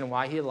don't understand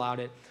why he allowed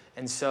it.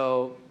 And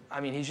so,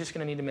 he's just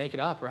going to need to make it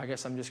up, or I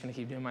guess I'm just going to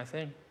keep doing my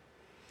thing.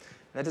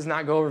 That does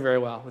not go over very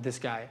well with this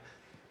guy.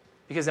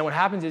 Because then what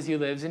happens is he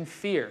lives in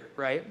fear,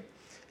 right?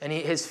 And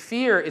his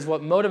fear is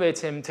what motivates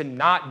him to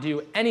not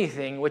do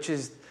anything, which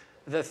is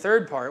the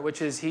third part,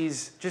 which is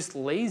he's just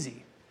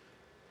lazy.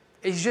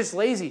 He's just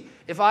lazy.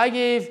 If I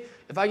gave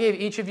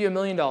each of you $1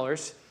 million, and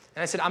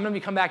I said, I'm going to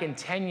come back in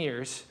 10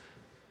 years,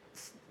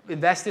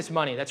 invest this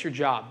money, that's your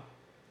job.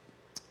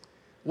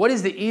 What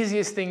is the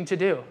easiest thing to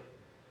do?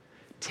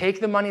 Take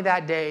the money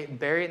that day,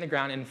 bury it in the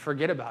ground, and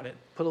forget about it.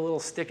 Put a little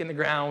stick in the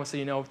ground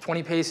so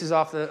 20 paces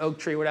off the oak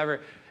tree,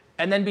 whatever,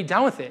 and then be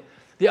done with it.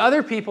 The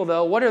other people,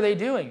 though, what are they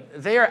doing?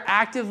 They are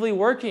actively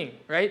working,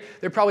 right?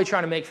 They're probably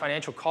trying to make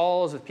financial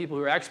calls with people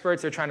who are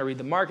experts. They're trying to read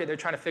the market. They're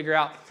trying to figure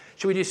out,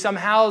 should we do some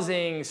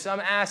housing, some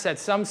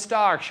assets, some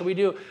stock? Should we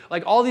do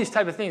all these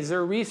type of things?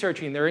 They're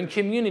researching. They're in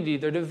community.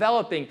 They're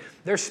developing.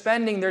 They're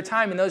spending their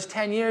time. In those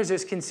 10 years,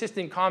 there's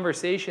consistent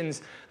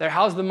conversations.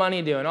 How's the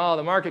money doing? Oh,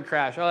 the market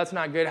crashed. Oh, that's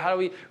not good. How do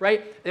we,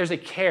 right? There's a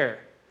care,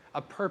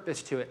 a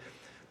purpose to it.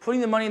 Putting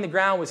the money in the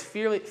ground was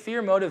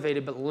fear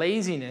motivated, but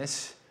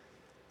laziness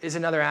is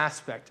another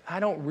aspect. I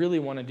don't really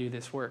want to do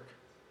this work,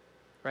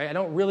 right? I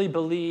don't really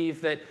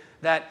believe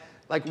that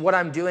like what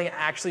I'm doing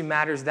actually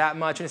matters that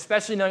much. And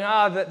especially knowing,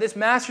 this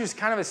master is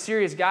kind of a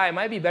serious guy. It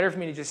might be better for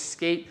me to just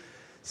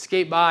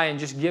skate by and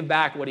just give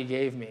back what he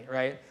gave me,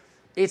 right?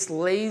 It's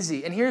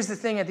lazy. And here's the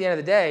thing at the end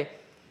of the day,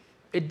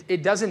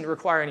 it doesn't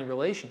require any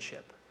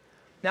relationship.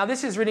 Now,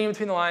 this is reading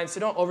between the lines, so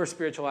don't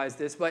over-spiritualize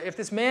this. But if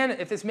this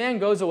man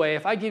goes away,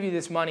 if I give you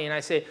this money and I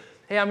say,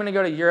 hey, I'm going to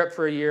go to Europe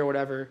for a year or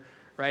whatever,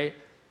 right?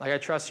 Like I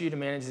trust you to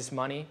manage this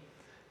money.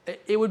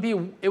 It would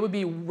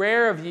be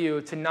rare of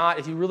you to not,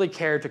 if you really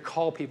cared, to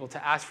call people,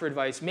 to ask for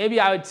advice. Maybe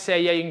I would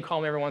say, yeah, you can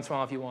call me every once in a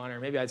while if you want, or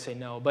maybe I'd say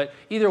no. But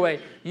either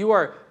way, you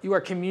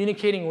are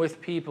communicating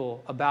with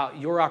people about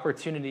your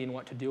opportunity and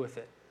what to do with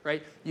it,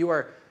 right? You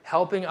are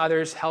helping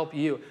others help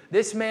you.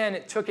 This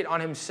man took it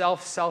on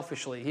himself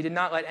selfishly. He did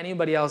not let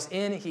anybody else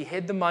in. He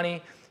hid the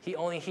money.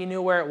 He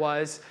knew where it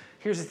was.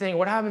 Here's the thing.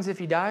 What happens if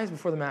he dies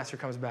before the master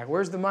comes back?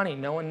 Where's the money?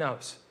 No one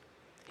knows.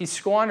 He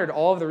squandered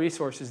all of the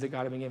resources that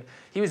God had been given.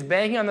 He was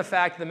banking on the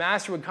fact that the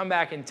master would come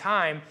back in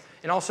time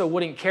and also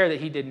wouldn't care that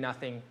he did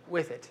nothing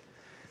with it.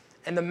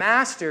 And the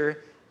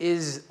master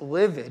is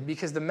livid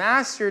because the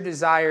master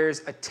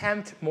desires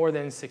attempt more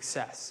than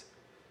success.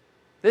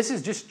 This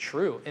is just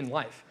true in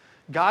life.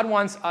 God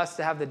wants us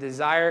to have the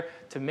desire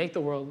to make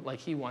the world like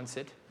he wants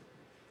it,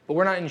 but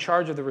we're not in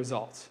charge of the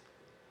results.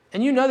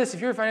 And you know this if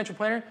you're a financial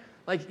planner.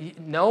 The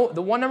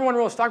number one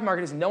rule of the stock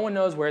market is no one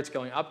knows where it's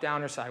going, up,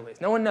 down, or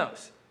sideways. No one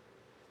knows.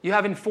 You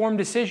have informed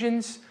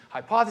decisions,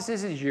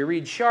 hypotheses, you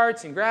read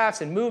charts and graphs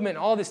and movement and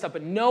all this stuff,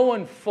 but no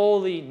one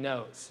fully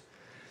knows.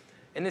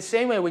 In the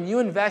same way, when you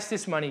invest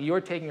this money,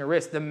 you're taking a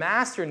risk. The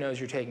master knows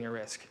you're taking a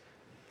risk.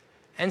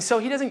 And so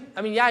he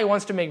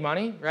wants to make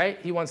money, right?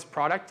 He wants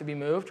product to be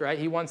moved, right?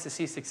 He wants to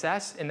see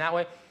success in that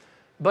way.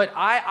 But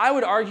I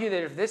would argue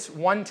that if this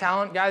one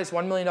talent guy, this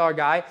 $1 million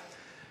guy,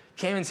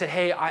 came and said,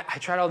 hey, I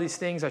tried all these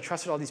things, I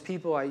trusted all these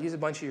people, I used a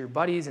bunch of your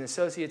buddies and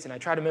associates, and I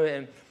tried to move it,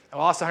 and I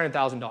lost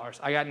 $100,000.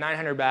 I got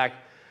 $900 back,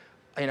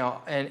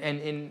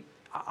 and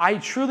I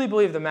truly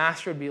believe the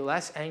master would be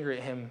less angry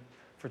at him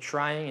for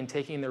trying and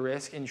taking the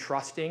risk and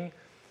trusting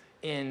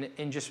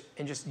in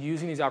just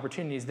using these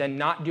opportunities than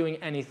not doing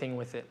anything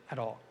with it at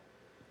all.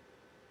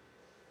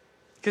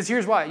 Because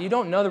here's why. You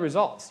don't know the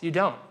results. You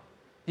don't.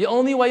 The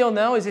only way you'll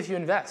know is if you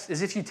invest,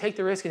 is if you take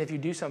the risk and if you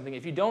do something.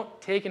 If you don't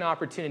take an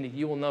opportunity,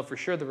 you will know for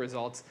sure the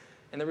results.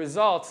 And the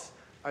results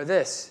are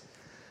this.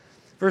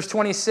 Verse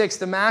 26,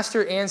 the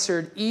master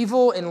answered,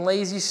 evil and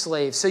lazy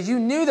slave. So you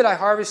knew that I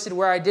harvested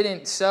where I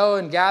didn't sow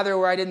and gather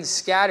where I didn't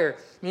scatter.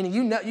 Meaning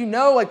you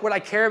know like what I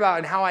care about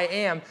and how I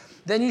am.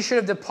 Then you should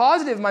have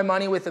deposited my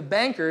money with the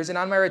bankers, and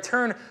on my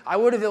return, I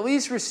would have at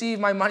least received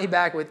my money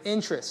back with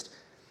interest.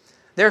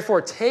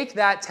 Therefore, take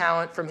that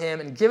talent from him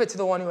and give it to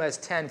the one who has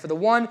 10. For the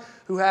one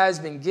who has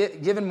been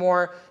given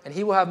more, and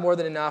he will have more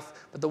than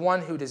enough. But the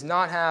one who does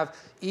not have,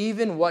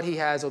 even what he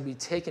has will be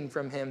taken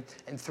from him.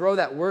 And throw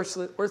that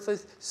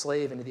worthless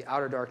slave into the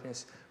outer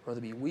darkness, where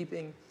there will be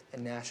weeping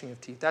and gnashing of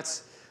teeth. That's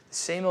the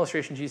same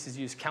illustration Jesus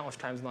used countless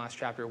times in the last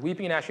chapter.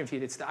 Weeping and gnashing of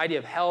teeth. It's the idea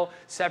of hell,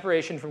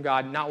 separation from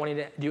God, not wanting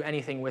to do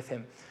anything with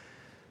him.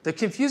 The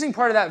confusing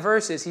part of that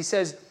verse is, he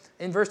says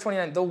in verse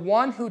 29, the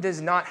one who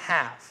does not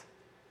have,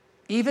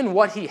 even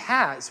what he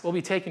has will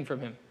be taken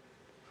from him.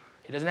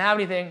 He doesn't have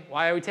anything.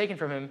 Why are we taken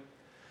from him?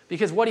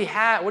 Because what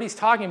he's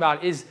talking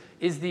about is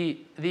the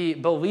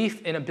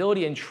belief and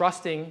ability in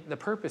trusting the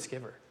purpose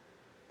giver.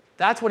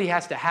 That's what he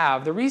has to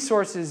have. The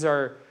resources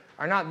are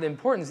not the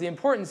importance. The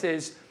importance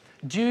is,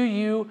 do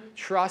you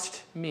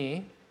trust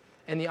me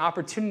and the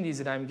opportunities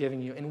that I'm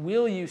giving you? And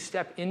will you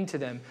step into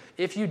them?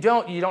 If you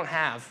don't, you don't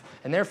have.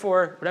 And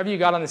therefore, whatever you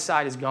got on the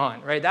side is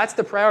gone, right? That's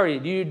the priority.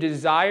 Do you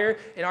desire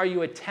and are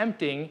you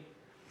attempting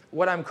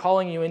what I'm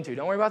calling you into?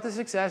 Don't worry about the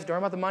success. Don't worry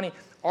about the money.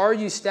 Are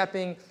you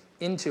stepping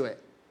into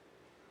it?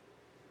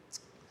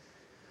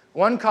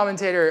 One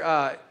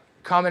commentator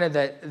commented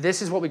that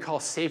this is what we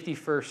call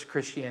safety-first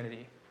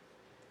Christianity,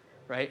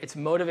 right? It's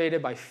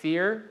motivated by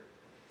fear,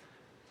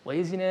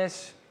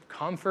 laziness,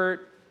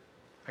 comfort.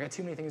 I got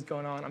too many things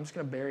going on. I'm just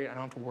going to bury it. I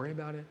don't have to worry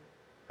about it,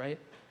 right?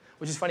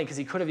 Which is funny because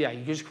he could have,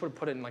 you just could have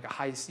put it in like a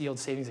high-yield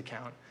savings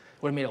account.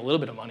 Would have made a little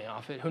bit of money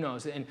off it. Who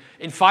knows?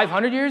 In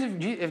 500 years,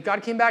 if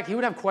God came back, he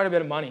would have quite a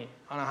bit of money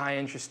on a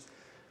high-interest,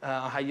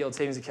 high-yield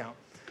savings account.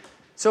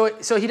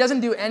 So he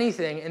doesn't do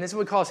anything, and this is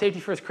what we call a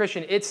safety-first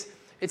Christian.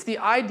 It's the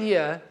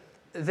idea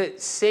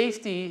that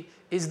safety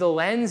is the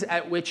lens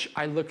at which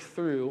I look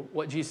through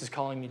what Jesus is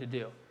calling me to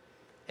do,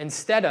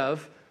 instead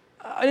of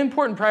an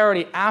important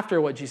priority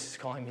after what Jesus is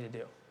calling me to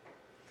do.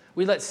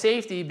 We let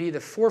safety be the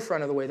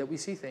forefront of the way that we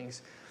see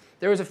things.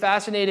 There was a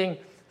fascinating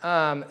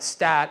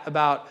stat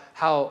about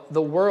how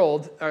the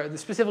world, or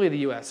specifically the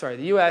U.S., the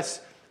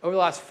U.S., over the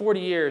last 40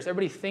 years,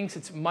 everybody thinks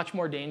it's much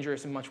more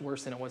dangerous and much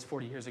worse than it was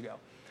 40 years ago.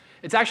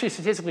 It's actually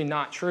statistically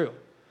not true.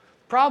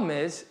 The problem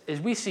is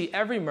we see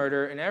every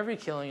murder and every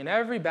killing and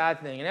every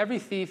bad thing and every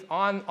thief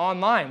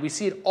online. We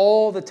see it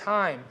all the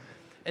time.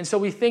 And so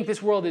we think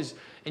this world is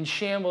in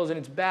shambles and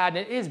it's bad,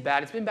 and it is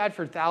bad. It's been bad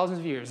for thousands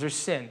of years. There's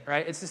sin,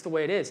 right? It's just the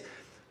way it is.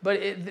 But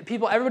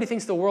everybody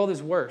thinks the world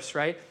is worse,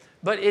 right?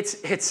 But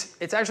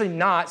it's actually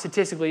not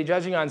statistically,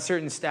 judging on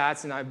certain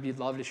stats, and I'd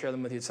love to share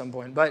them with you at some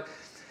point. But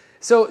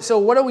so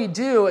what do we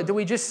do? Do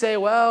we just say,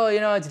 well,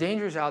 it's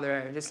dangerous out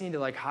there. I just need to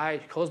like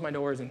hide, close my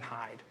doors and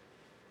hide?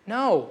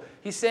 No.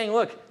 He's saying,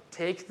 look,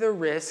 take the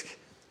risk.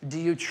 Do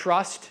you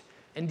trust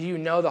and do you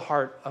know the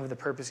heart of the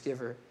purpose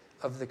giver,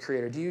 of the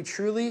Creator? Do you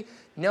truly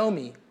know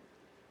me?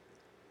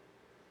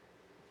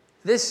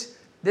 This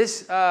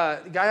guy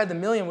who had the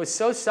million was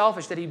so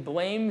selfish that he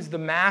blames the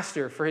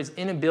master for his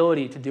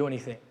inability to do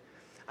anything.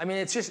 I mean,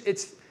 it's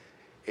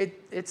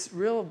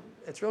real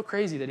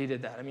crazy that he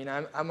did that. I mean,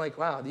 I'm like,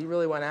 wow, he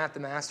really went at the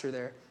master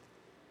there.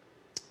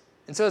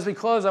 And so as we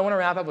close, I want to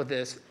wrap up with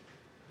this.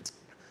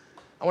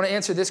 I want to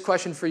answer this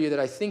question for you that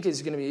I think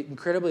is going to be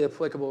incredibly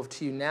applicable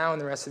to you now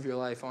and the rest of your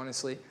life,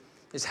 honestly,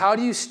 is how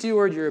do you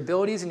steward your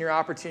abilities and your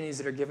opportunities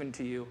that are given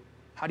to you?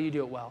 How do you do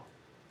it well?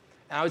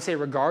 And I would say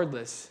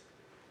regardless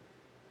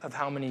of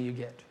how many you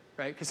get,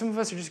 right? Because some of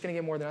us are just going to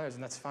get more than others,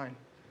 and that's fine.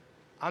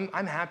 I'm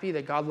happy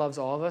that God loves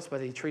all of us, but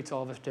he treats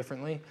all of us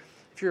differently.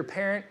 If you're a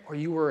parent or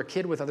you were a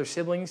kid with other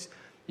siblings,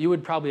 you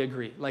would probably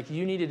agree. Like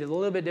you needed a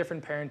little bit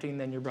different parenting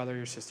than your brother or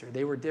your sister.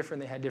 They were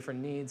different. They had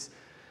different needs.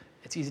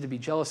 It's easy to be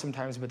jealous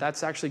sometimes, but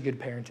that's actually good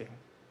parenting.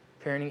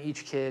 Parenting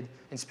each kid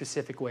in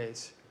specific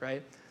ways,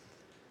 right?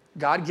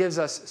 God gives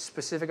us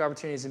specific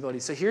opportunities and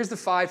abilities. So here's the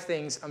 5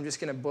 things. I'm just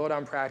going to boil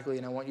down practically,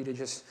 and I want you to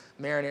just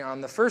marinate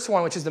on. The first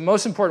one, which is the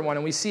most important one,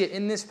 and we see it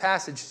in this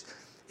passage,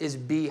 is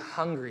be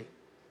hungry.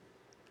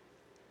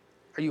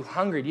 Are you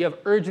hungry? Do you have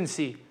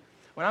urgency?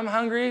 When I'm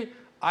hungry,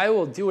 I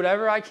will do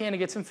whatever I can to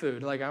get some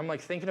food. Like I'm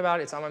like thinking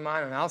about it. It's on my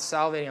mind. I'm out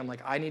salivating. I'm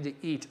like, I need to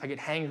eat. I get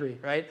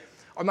hangry, right?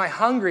 Or am I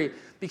hungry?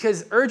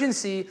 Because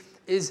urgency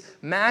is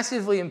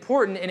massively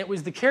important, and it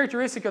was the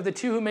characteristic of the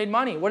 2 who made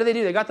money. What did they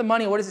do? They got the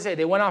money. What does it say?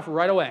 They went off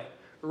right away.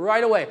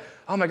 Right away.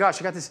 Oh my gosh,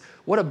 I got this.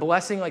 What a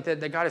blessing like that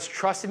God has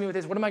trusted me with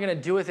this. What am I going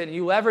to do with it? And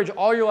you leverage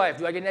all your life.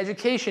 Do I get an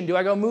education? Do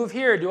I go move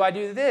here? Do I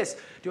do this?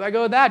 Do I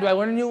go that? Do I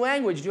learn a new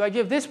language? Do I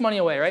give this money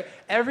away, right?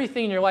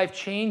 Everything in your life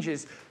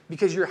changes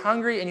because you're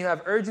hungry and you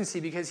have urgency,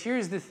 because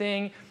here's the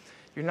thing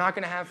you're not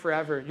going to have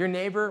forever. Your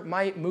neighbor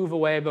might move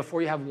away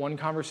before you have one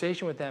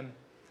conversation with them.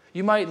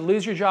 You might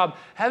lose your job.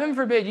 Heaven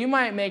forbid, you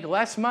might make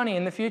less money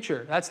in the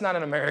future. That's not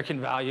an American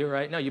value,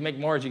 right? No, you make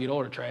more as you get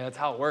older, Trey. That's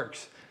how it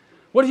works.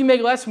 What if you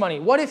make less money?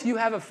 What if you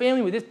have a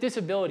family with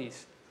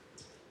disabilities,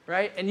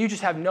 right? And you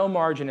just have no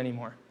margin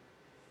anymore?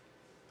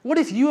 What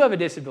if you have a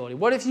disability?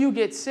 What if you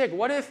get sick?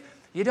 What if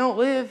you don't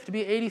live to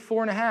be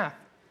 84 and a half?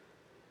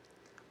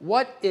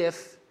 What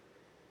if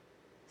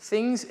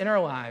things in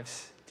our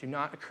lives do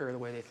not occur the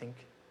way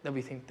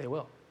we think they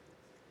will?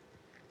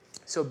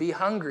 So be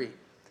hungry.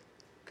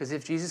 Because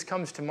if Jesus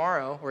comes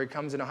tomorrow, or he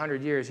comes in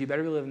 100 years, you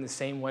better be living the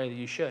same way that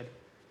you should,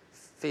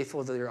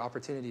 faithful to your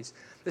opportunities.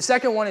 The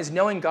second one is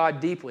knowing God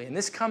deeply. And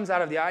this comes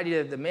out of the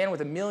idea that the man with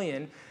 $1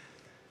 million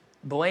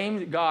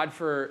blamed God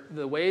for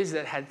the ways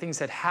that things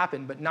had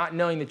happened, but not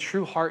knowing the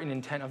true heart and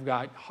intent of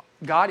God.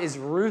 God is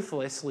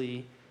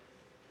ruthlessly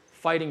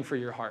fighting for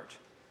your heart.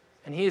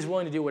 And he is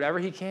willing to do whatever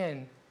he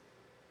can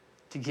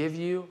to give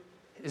you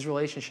his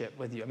relationship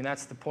with you. I mean,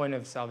 that's the point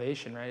of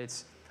salvation, right?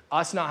 It's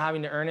us not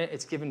having to earn it.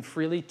 It's given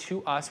freely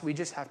to us. We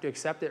just have to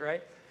accept it,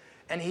 right?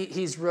 And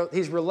he's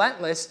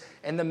relentless,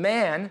 and the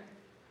man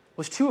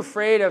was too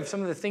afraid of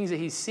some of the things that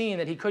he's seen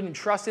that he couldn't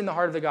trust in the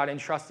heart of the God and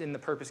trust in the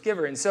purpose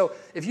giver. And so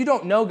if you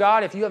don't know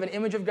God, if you have an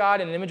image of God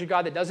and an image of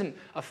God that doesn't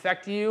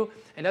affect you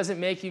and doesn't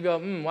make you go,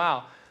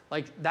 wow,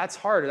 like that's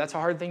hard. That's a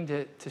hard thing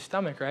to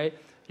stomach, right?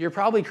 You're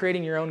probably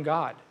creating your own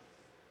God.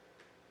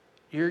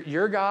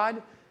 Your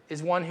God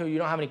is one who you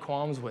don't have any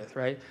qualms with,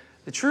 right?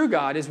 The true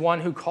God is one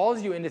who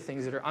calls you into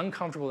things that are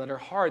uncomfortable, that are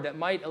hard, that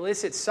might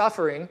elicit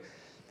suffering.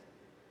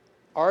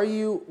 Are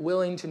you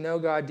willing to know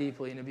God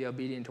deeply and to be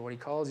obedient to what he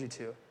calls you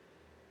to?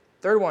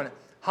 Third one,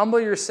 humble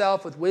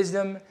yourself with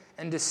wisdom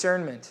and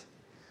discernment.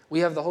 We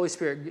have the Holy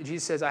Spirit.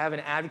 Jesus says, I have an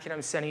advocate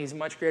I'm sending. He's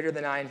much greater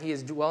than I, and he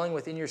is dwelling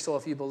within your soul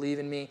if you believe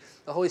in me.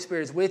 The Holy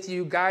Spirit is with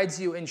you, guides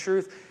you in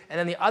truth. And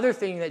then the other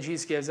thing that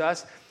Jesus gives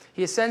us,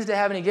 he ascends to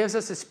heaven, he gives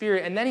us the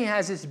Spirit, and then he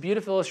has this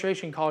beautiful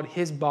illustration called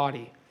his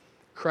body,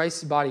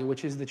 Christ's body,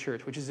 which is the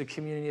church, which is a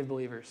community of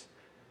believers.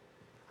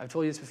 I've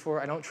told you this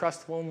before, I don't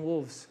trust lone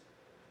wolves.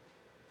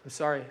 I'm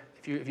sorry.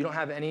 If you don't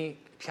have any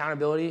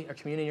accountability or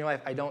community in your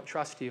life, I don't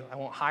trust you. I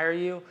won't hire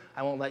you.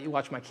 I won't let you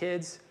watch my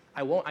kids.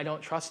 I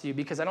don't trust you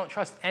because I don't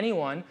trust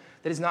anyone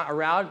that is not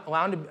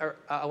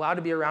allowed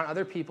to be around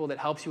other people that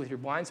helps you with your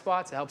blind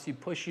spots, that helps you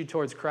push you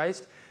towards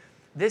Christ.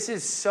 This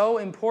is so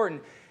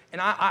important. And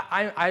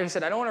I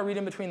said, I don't want to read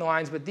in between the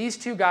lines, but these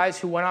 2 guys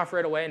who went off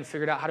right away and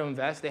figured out how to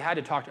invest, they had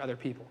to talk to other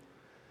people.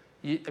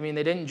 They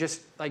didn't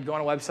just like go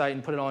on a website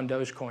and put it all in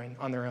Dogecoin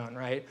on their own,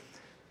 right?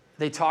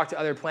 They talked to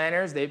other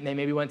planners. They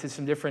maybe went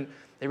to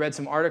they read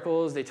some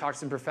articles. They talked to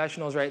some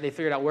professionals, right? They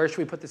figured out, where should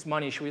we put this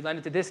money? Should we lend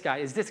it to this guy?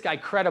 Is this guy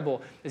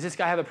credible? Does this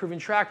guy have a proven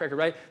track record,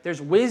 right?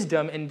 There's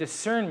wisdom and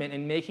discernment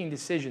in making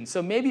decisions.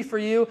 So maybe for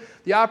you,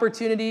 the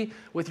opportunity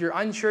with your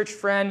unchurched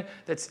friend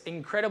that's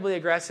incredibly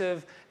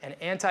aggressive and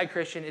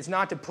anti-Christian is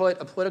not to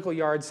put a political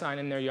yard sign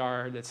in their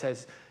yard that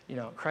says,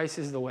 Christ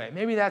is the way.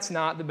 Maybe that's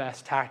not the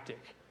best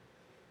tactic.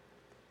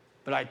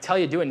 But I tell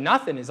you, doing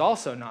nothing is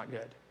also not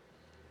good.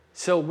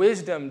 So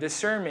wisdom,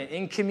 discernment,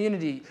 in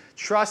community,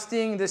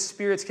 trusting the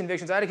Spirit's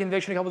convictions. I had a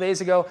conviction a couple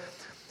days ago.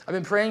 I've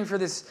been praying for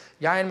this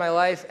guy in my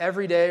life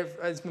every day.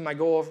 It's been my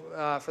goal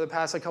for the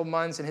past couple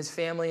months, and his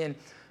family, and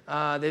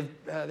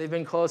they've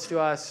been close to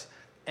us.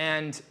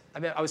 And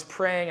I was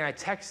praying, and I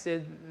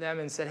texted them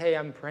and said, hey,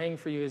 I'm praying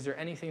for you. Is there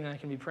anything that I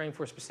can be praying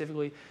for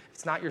specifically? If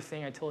it's not your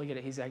thing, I totally get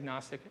it. He's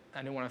agnostic. I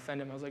didn't want to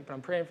offend him. I was like, but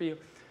I'm praying for you.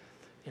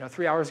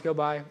 3 hours go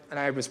by, and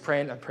I was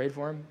praying. I prayed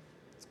for him.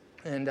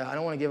 And I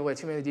don't want to give away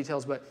too many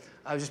details, but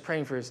I was just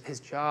praying for his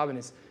job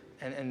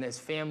and his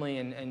family,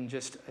 and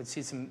just I'd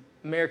see some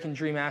American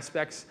dream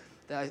aspects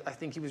that I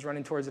think he was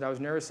running towards that I was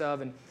nervous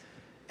of.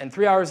 And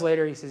 3 hours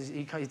later, he says,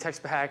 he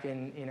texts back,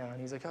 and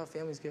he's like, oh,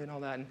 family's good and all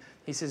that. And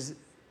he says,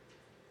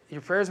 your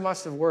prayers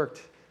must have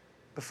worked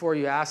before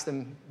you asked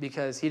them,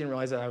 because he didn't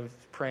realize that I was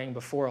praying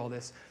before all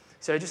this.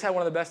 So I just had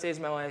one of the best days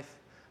of my life.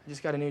 I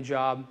just got a new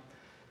job,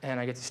 and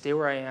I get to stay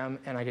where I am,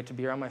 and I get to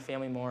be around my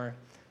family more,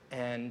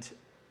 and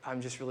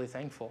I'm just really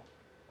thankful.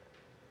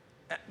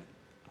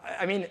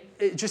 I mean,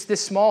 just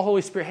this small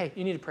Holy Spirit, hey,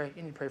 you need to pray.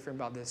 You need to pray for him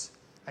about this.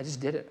 I just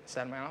did it. I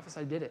sat in my office.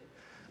 I did it.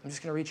 I'm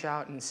just going to reach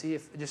out and see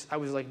if I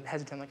was like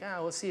hesitant, like,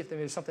 let's see if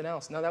there's something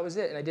else. No, that was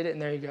it. And I did it,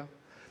 and there you go.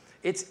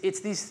 It's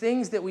these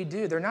things that we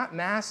do. They're not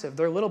massive.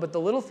 They're little, but the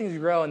little things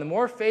grow. And the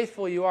more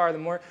faithful you are,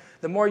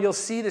 the more you'll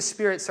see the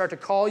Spirit start to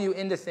call you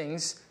into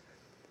things.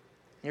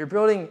 You're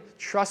building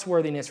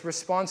trustworthiness,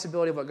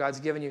 responsibility of what God's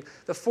given you.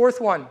 The fourth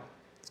one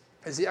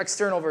is the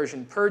external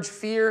version. Purge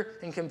fear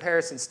and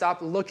comparison.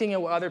 Stop looking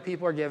at what other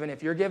people are given.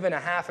 If you're given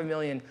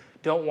 $500,000,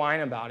 don't whine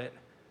about it.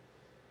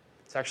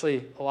 It's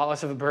actually a lot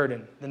less of a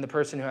burden than the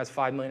person who has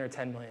 5 million or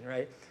 10 million,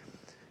 right?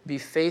 Be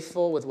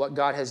faithful with what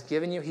God has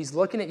given you. He's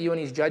looking at you and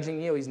he's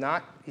judging you. He's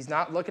not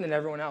looking at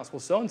everyone else. Well,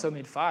 so-and-so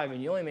made 5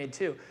 and you only made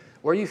 2.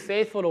 Were you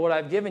faithful to what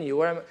I've given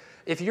you?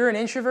 If you're an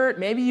introvert,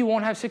 maybe you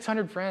won't have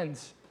 600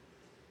 friends.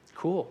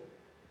 Cool.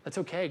 That's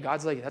okay.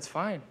 God's like, that's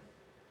fine.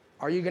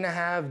 Are you going to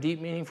have deep,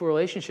 meaningful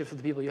relationships with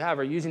the people you have?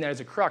 Or are you using that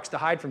as a crux to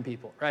hide from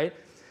people, right?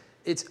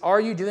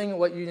 Are you doing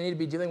what you need to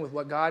be doing with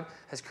what God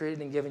has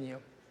created and given you?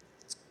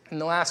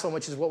 And the last one,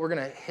 which is what we're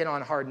going to hit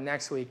on hard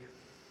next week,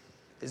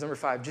 is number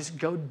 5. Just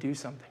go do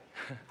something.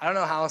 I don't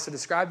know how else to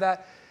describe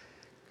that.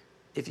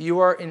 If you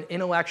are an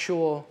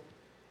intellectual,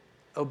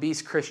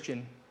 obese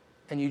Christian,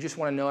 and you just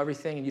want to know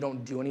everything and you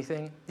don't do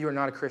anything, you are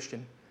not a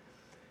Christian.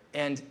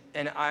 And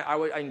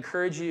I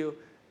encourage you,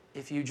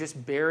 if you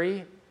just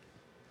bury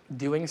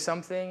doing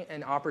something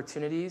and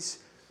opportunities,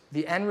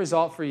 the end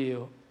result for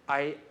you,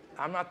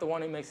 I'm not the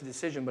one who makes the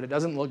decision, but it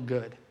doesn't look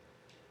good.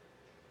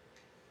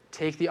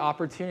 Take the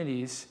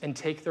opportunities and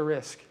take the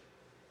risk.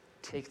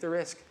 Take the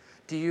risk.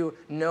 Do you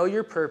know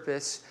your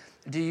purpose?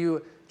 Do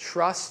you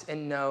trust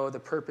and know the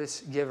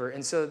purpose giver?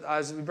 And so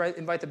as we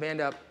invite the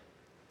band up,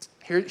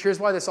 here's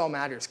why this all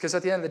matters. Because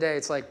at the end of the day,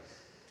 it's like,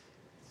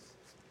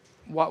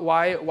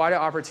 why do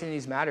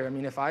opportunities matter? I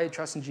mean, if I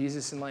trust in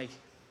Jesus and like,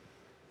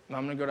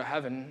 I'm going to go to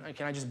heaven,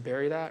 can I just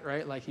bury that,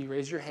 right? Like you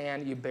raise your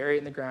hand, you bury it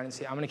in the ground and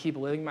say, I'm going to keep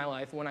living my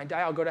life. When I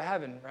die, I'll go to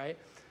heaven, right?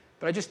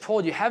 But I just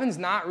told you, heaven's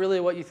not really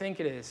what you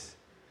think it is.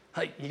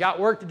 Like, you got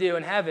work to do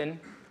in heaven.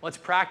 Let's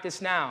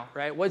practice now,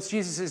 right? What's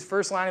Jesus'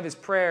 first line of his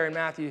prayer in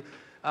Matthew,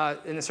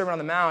 in the Sermon on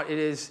the Mount? It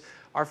is,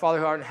 our Father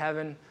who art in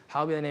heaven,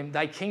 hallowed be thy name.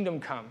 Thy kingdom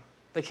come.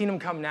 Thy kingdom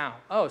come now.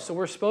 Oh, so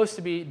we're supposed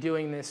to be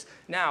doing this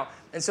now.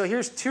 And so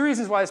here's 2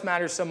 reasons why this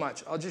matters so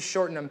much. I'll just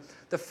shorten them.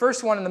 The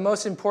first one and the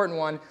most important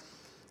one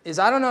is,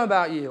 I don't know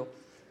about you,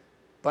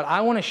 but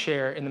I want to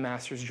share in the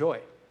Master's joy.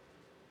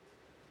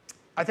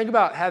 I think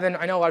about heaven.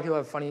 I know a lot of people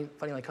have funny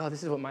like, oh,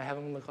 this is what my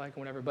heaven would look like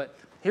and whatever. But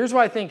here's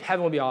why I think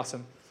heaven would be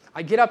awesome.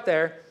 I get up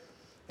there,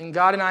 and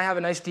God and I have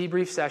a nice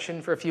debrief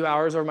session for a few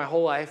hours over my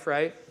whole life,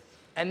 right?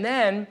 And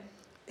then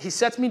he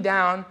sets me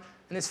down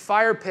in this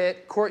fire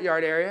pit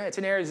courtyard area. It's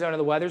in Arizona.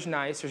 The weather's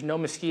nice. There's no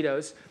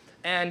mosquitoes.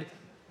 And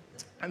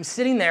I'm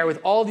sitting there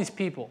with all these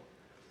people.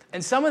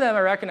 And some of them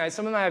I recognize.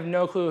 Some of them I have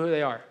no clue who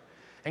they are.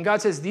 And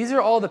God says, these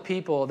are all the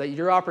people that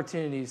your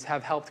opportunities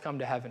have helped come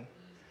to heaven.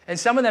 And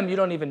some of them you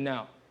don't even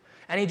know.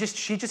 And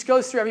she just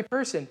goes through every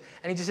person.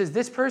 And he just says,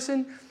 this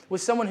person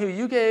was someone who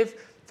you gave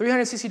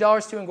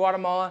 $360 to in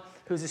Guatemala,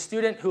 who's a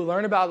student who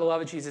learned about the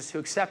love of Jesus, who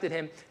accepted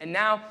him. And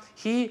now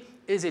he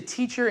is a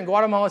teacher in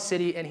Guatemala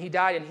City, and he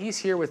died, and he's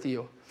here with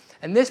you.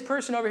 And this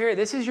person over here,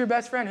 this is your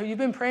best friend who you've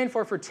been praying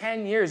for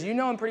 10 years. You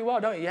know him pretty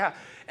well, don't you? Yeah.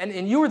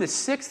 And you were the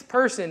 6th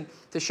person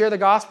to share the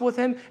gospel with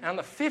him. And on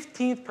the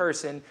 15th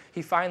person,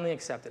 he finally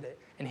accepted it.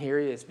 And here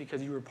he is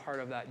because you were part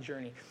of that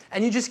journey.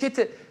 And you just get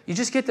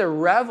to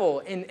revel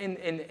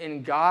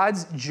in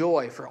God's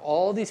joy for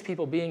all these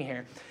people being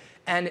here.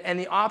 And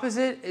the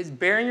opposite is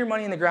burying your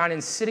money in the ground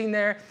and sitting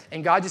there,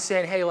 and God just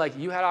saying, hey, like,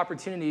 you had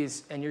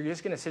opportunities, and you're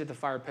just going to sit at the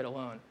fire pit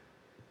alone.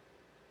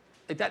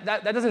 Like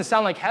that doesn't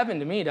sound like heaven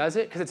to me, does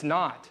it? Because it's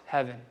not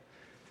heaven.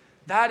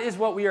 That is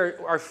what we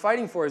are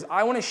fighting for, is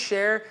I want to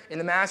share in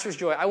the Master's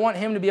joy. I want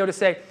him to be able to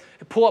say,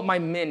 pull up my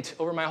mint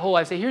over my whole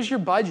life, say, here's your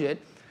budget.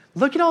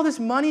 Look at all this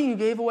money you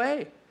gave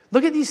away.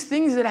 Look at these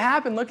things that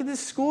happened. Look at this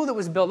school that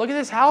was built. Look at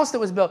this house that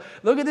was built.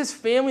 Look at this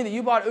family that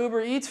you bought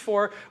Uber Eats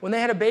for when they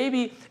had a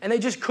baby, and they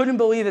just couldn't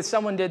believe that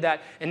someone did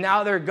that. And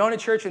now they're going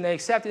to church, and they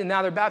accept it, and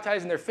now they're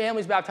baptized, and their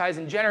family's baptized,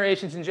 and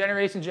generations and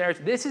generations and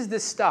generations. This is the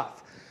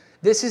stuff.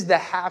 This is the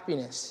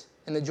happiness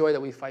and the joy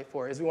that we fight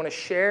for, is we want to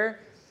share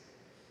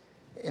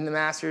in the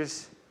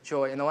Master's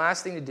joy. And the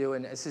last thing to do,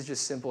 and this is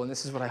just simple, and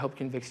this is what I hope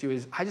convicts you,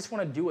 is I just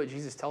want to do what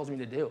Jesus tells me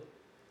to do.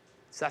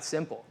 It's that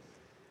simple.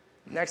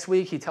 Next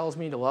week, he tells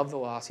me to love the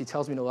lost. He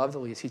tells me to love the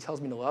least. He tells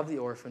me to love the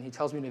orphan. He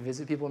tells me to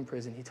visit people in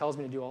prison. He tells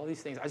me to do all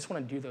these things. I just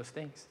want to do those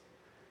things.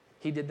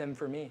 He did them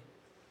for me,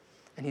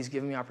 and he's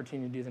given me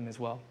opportunity to do them as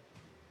well.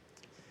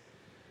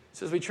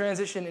 So as we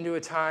transition into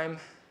a time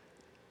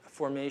of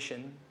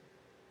formation,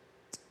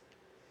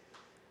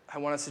 I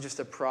want us to just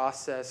to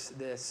process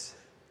this.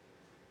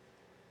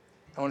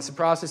 I want us to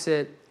process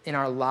it in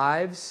our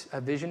lives, a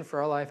vision for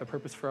our life, a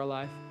purpose for our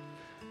life.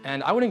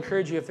 And I would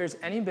encourage you, if there's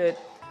any bit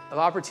of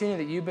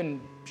opportunity that you've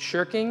been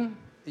shirking,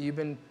 that you've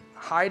been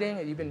hiding,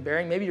 that you've been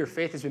burying, maybe your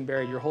faith has been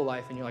buried your whole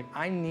life, and you're like,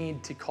 I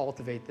need to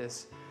cultivate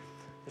this.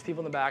 There's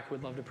people in the back who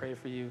would love to pray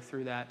for you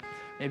through that.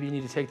 Maybe you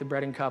need to take the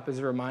bread and cup as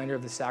a reminder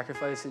of the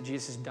sacrifice that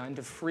Jesus has done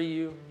to free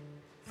you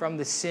from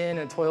the sin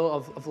and toil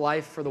of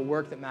life for the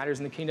work that matters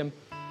in the kingdom.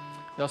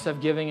 We also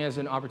have giving as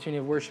an opportunity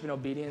of worship and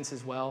obedience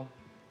as well.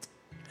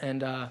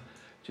 And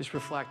just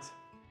reflect.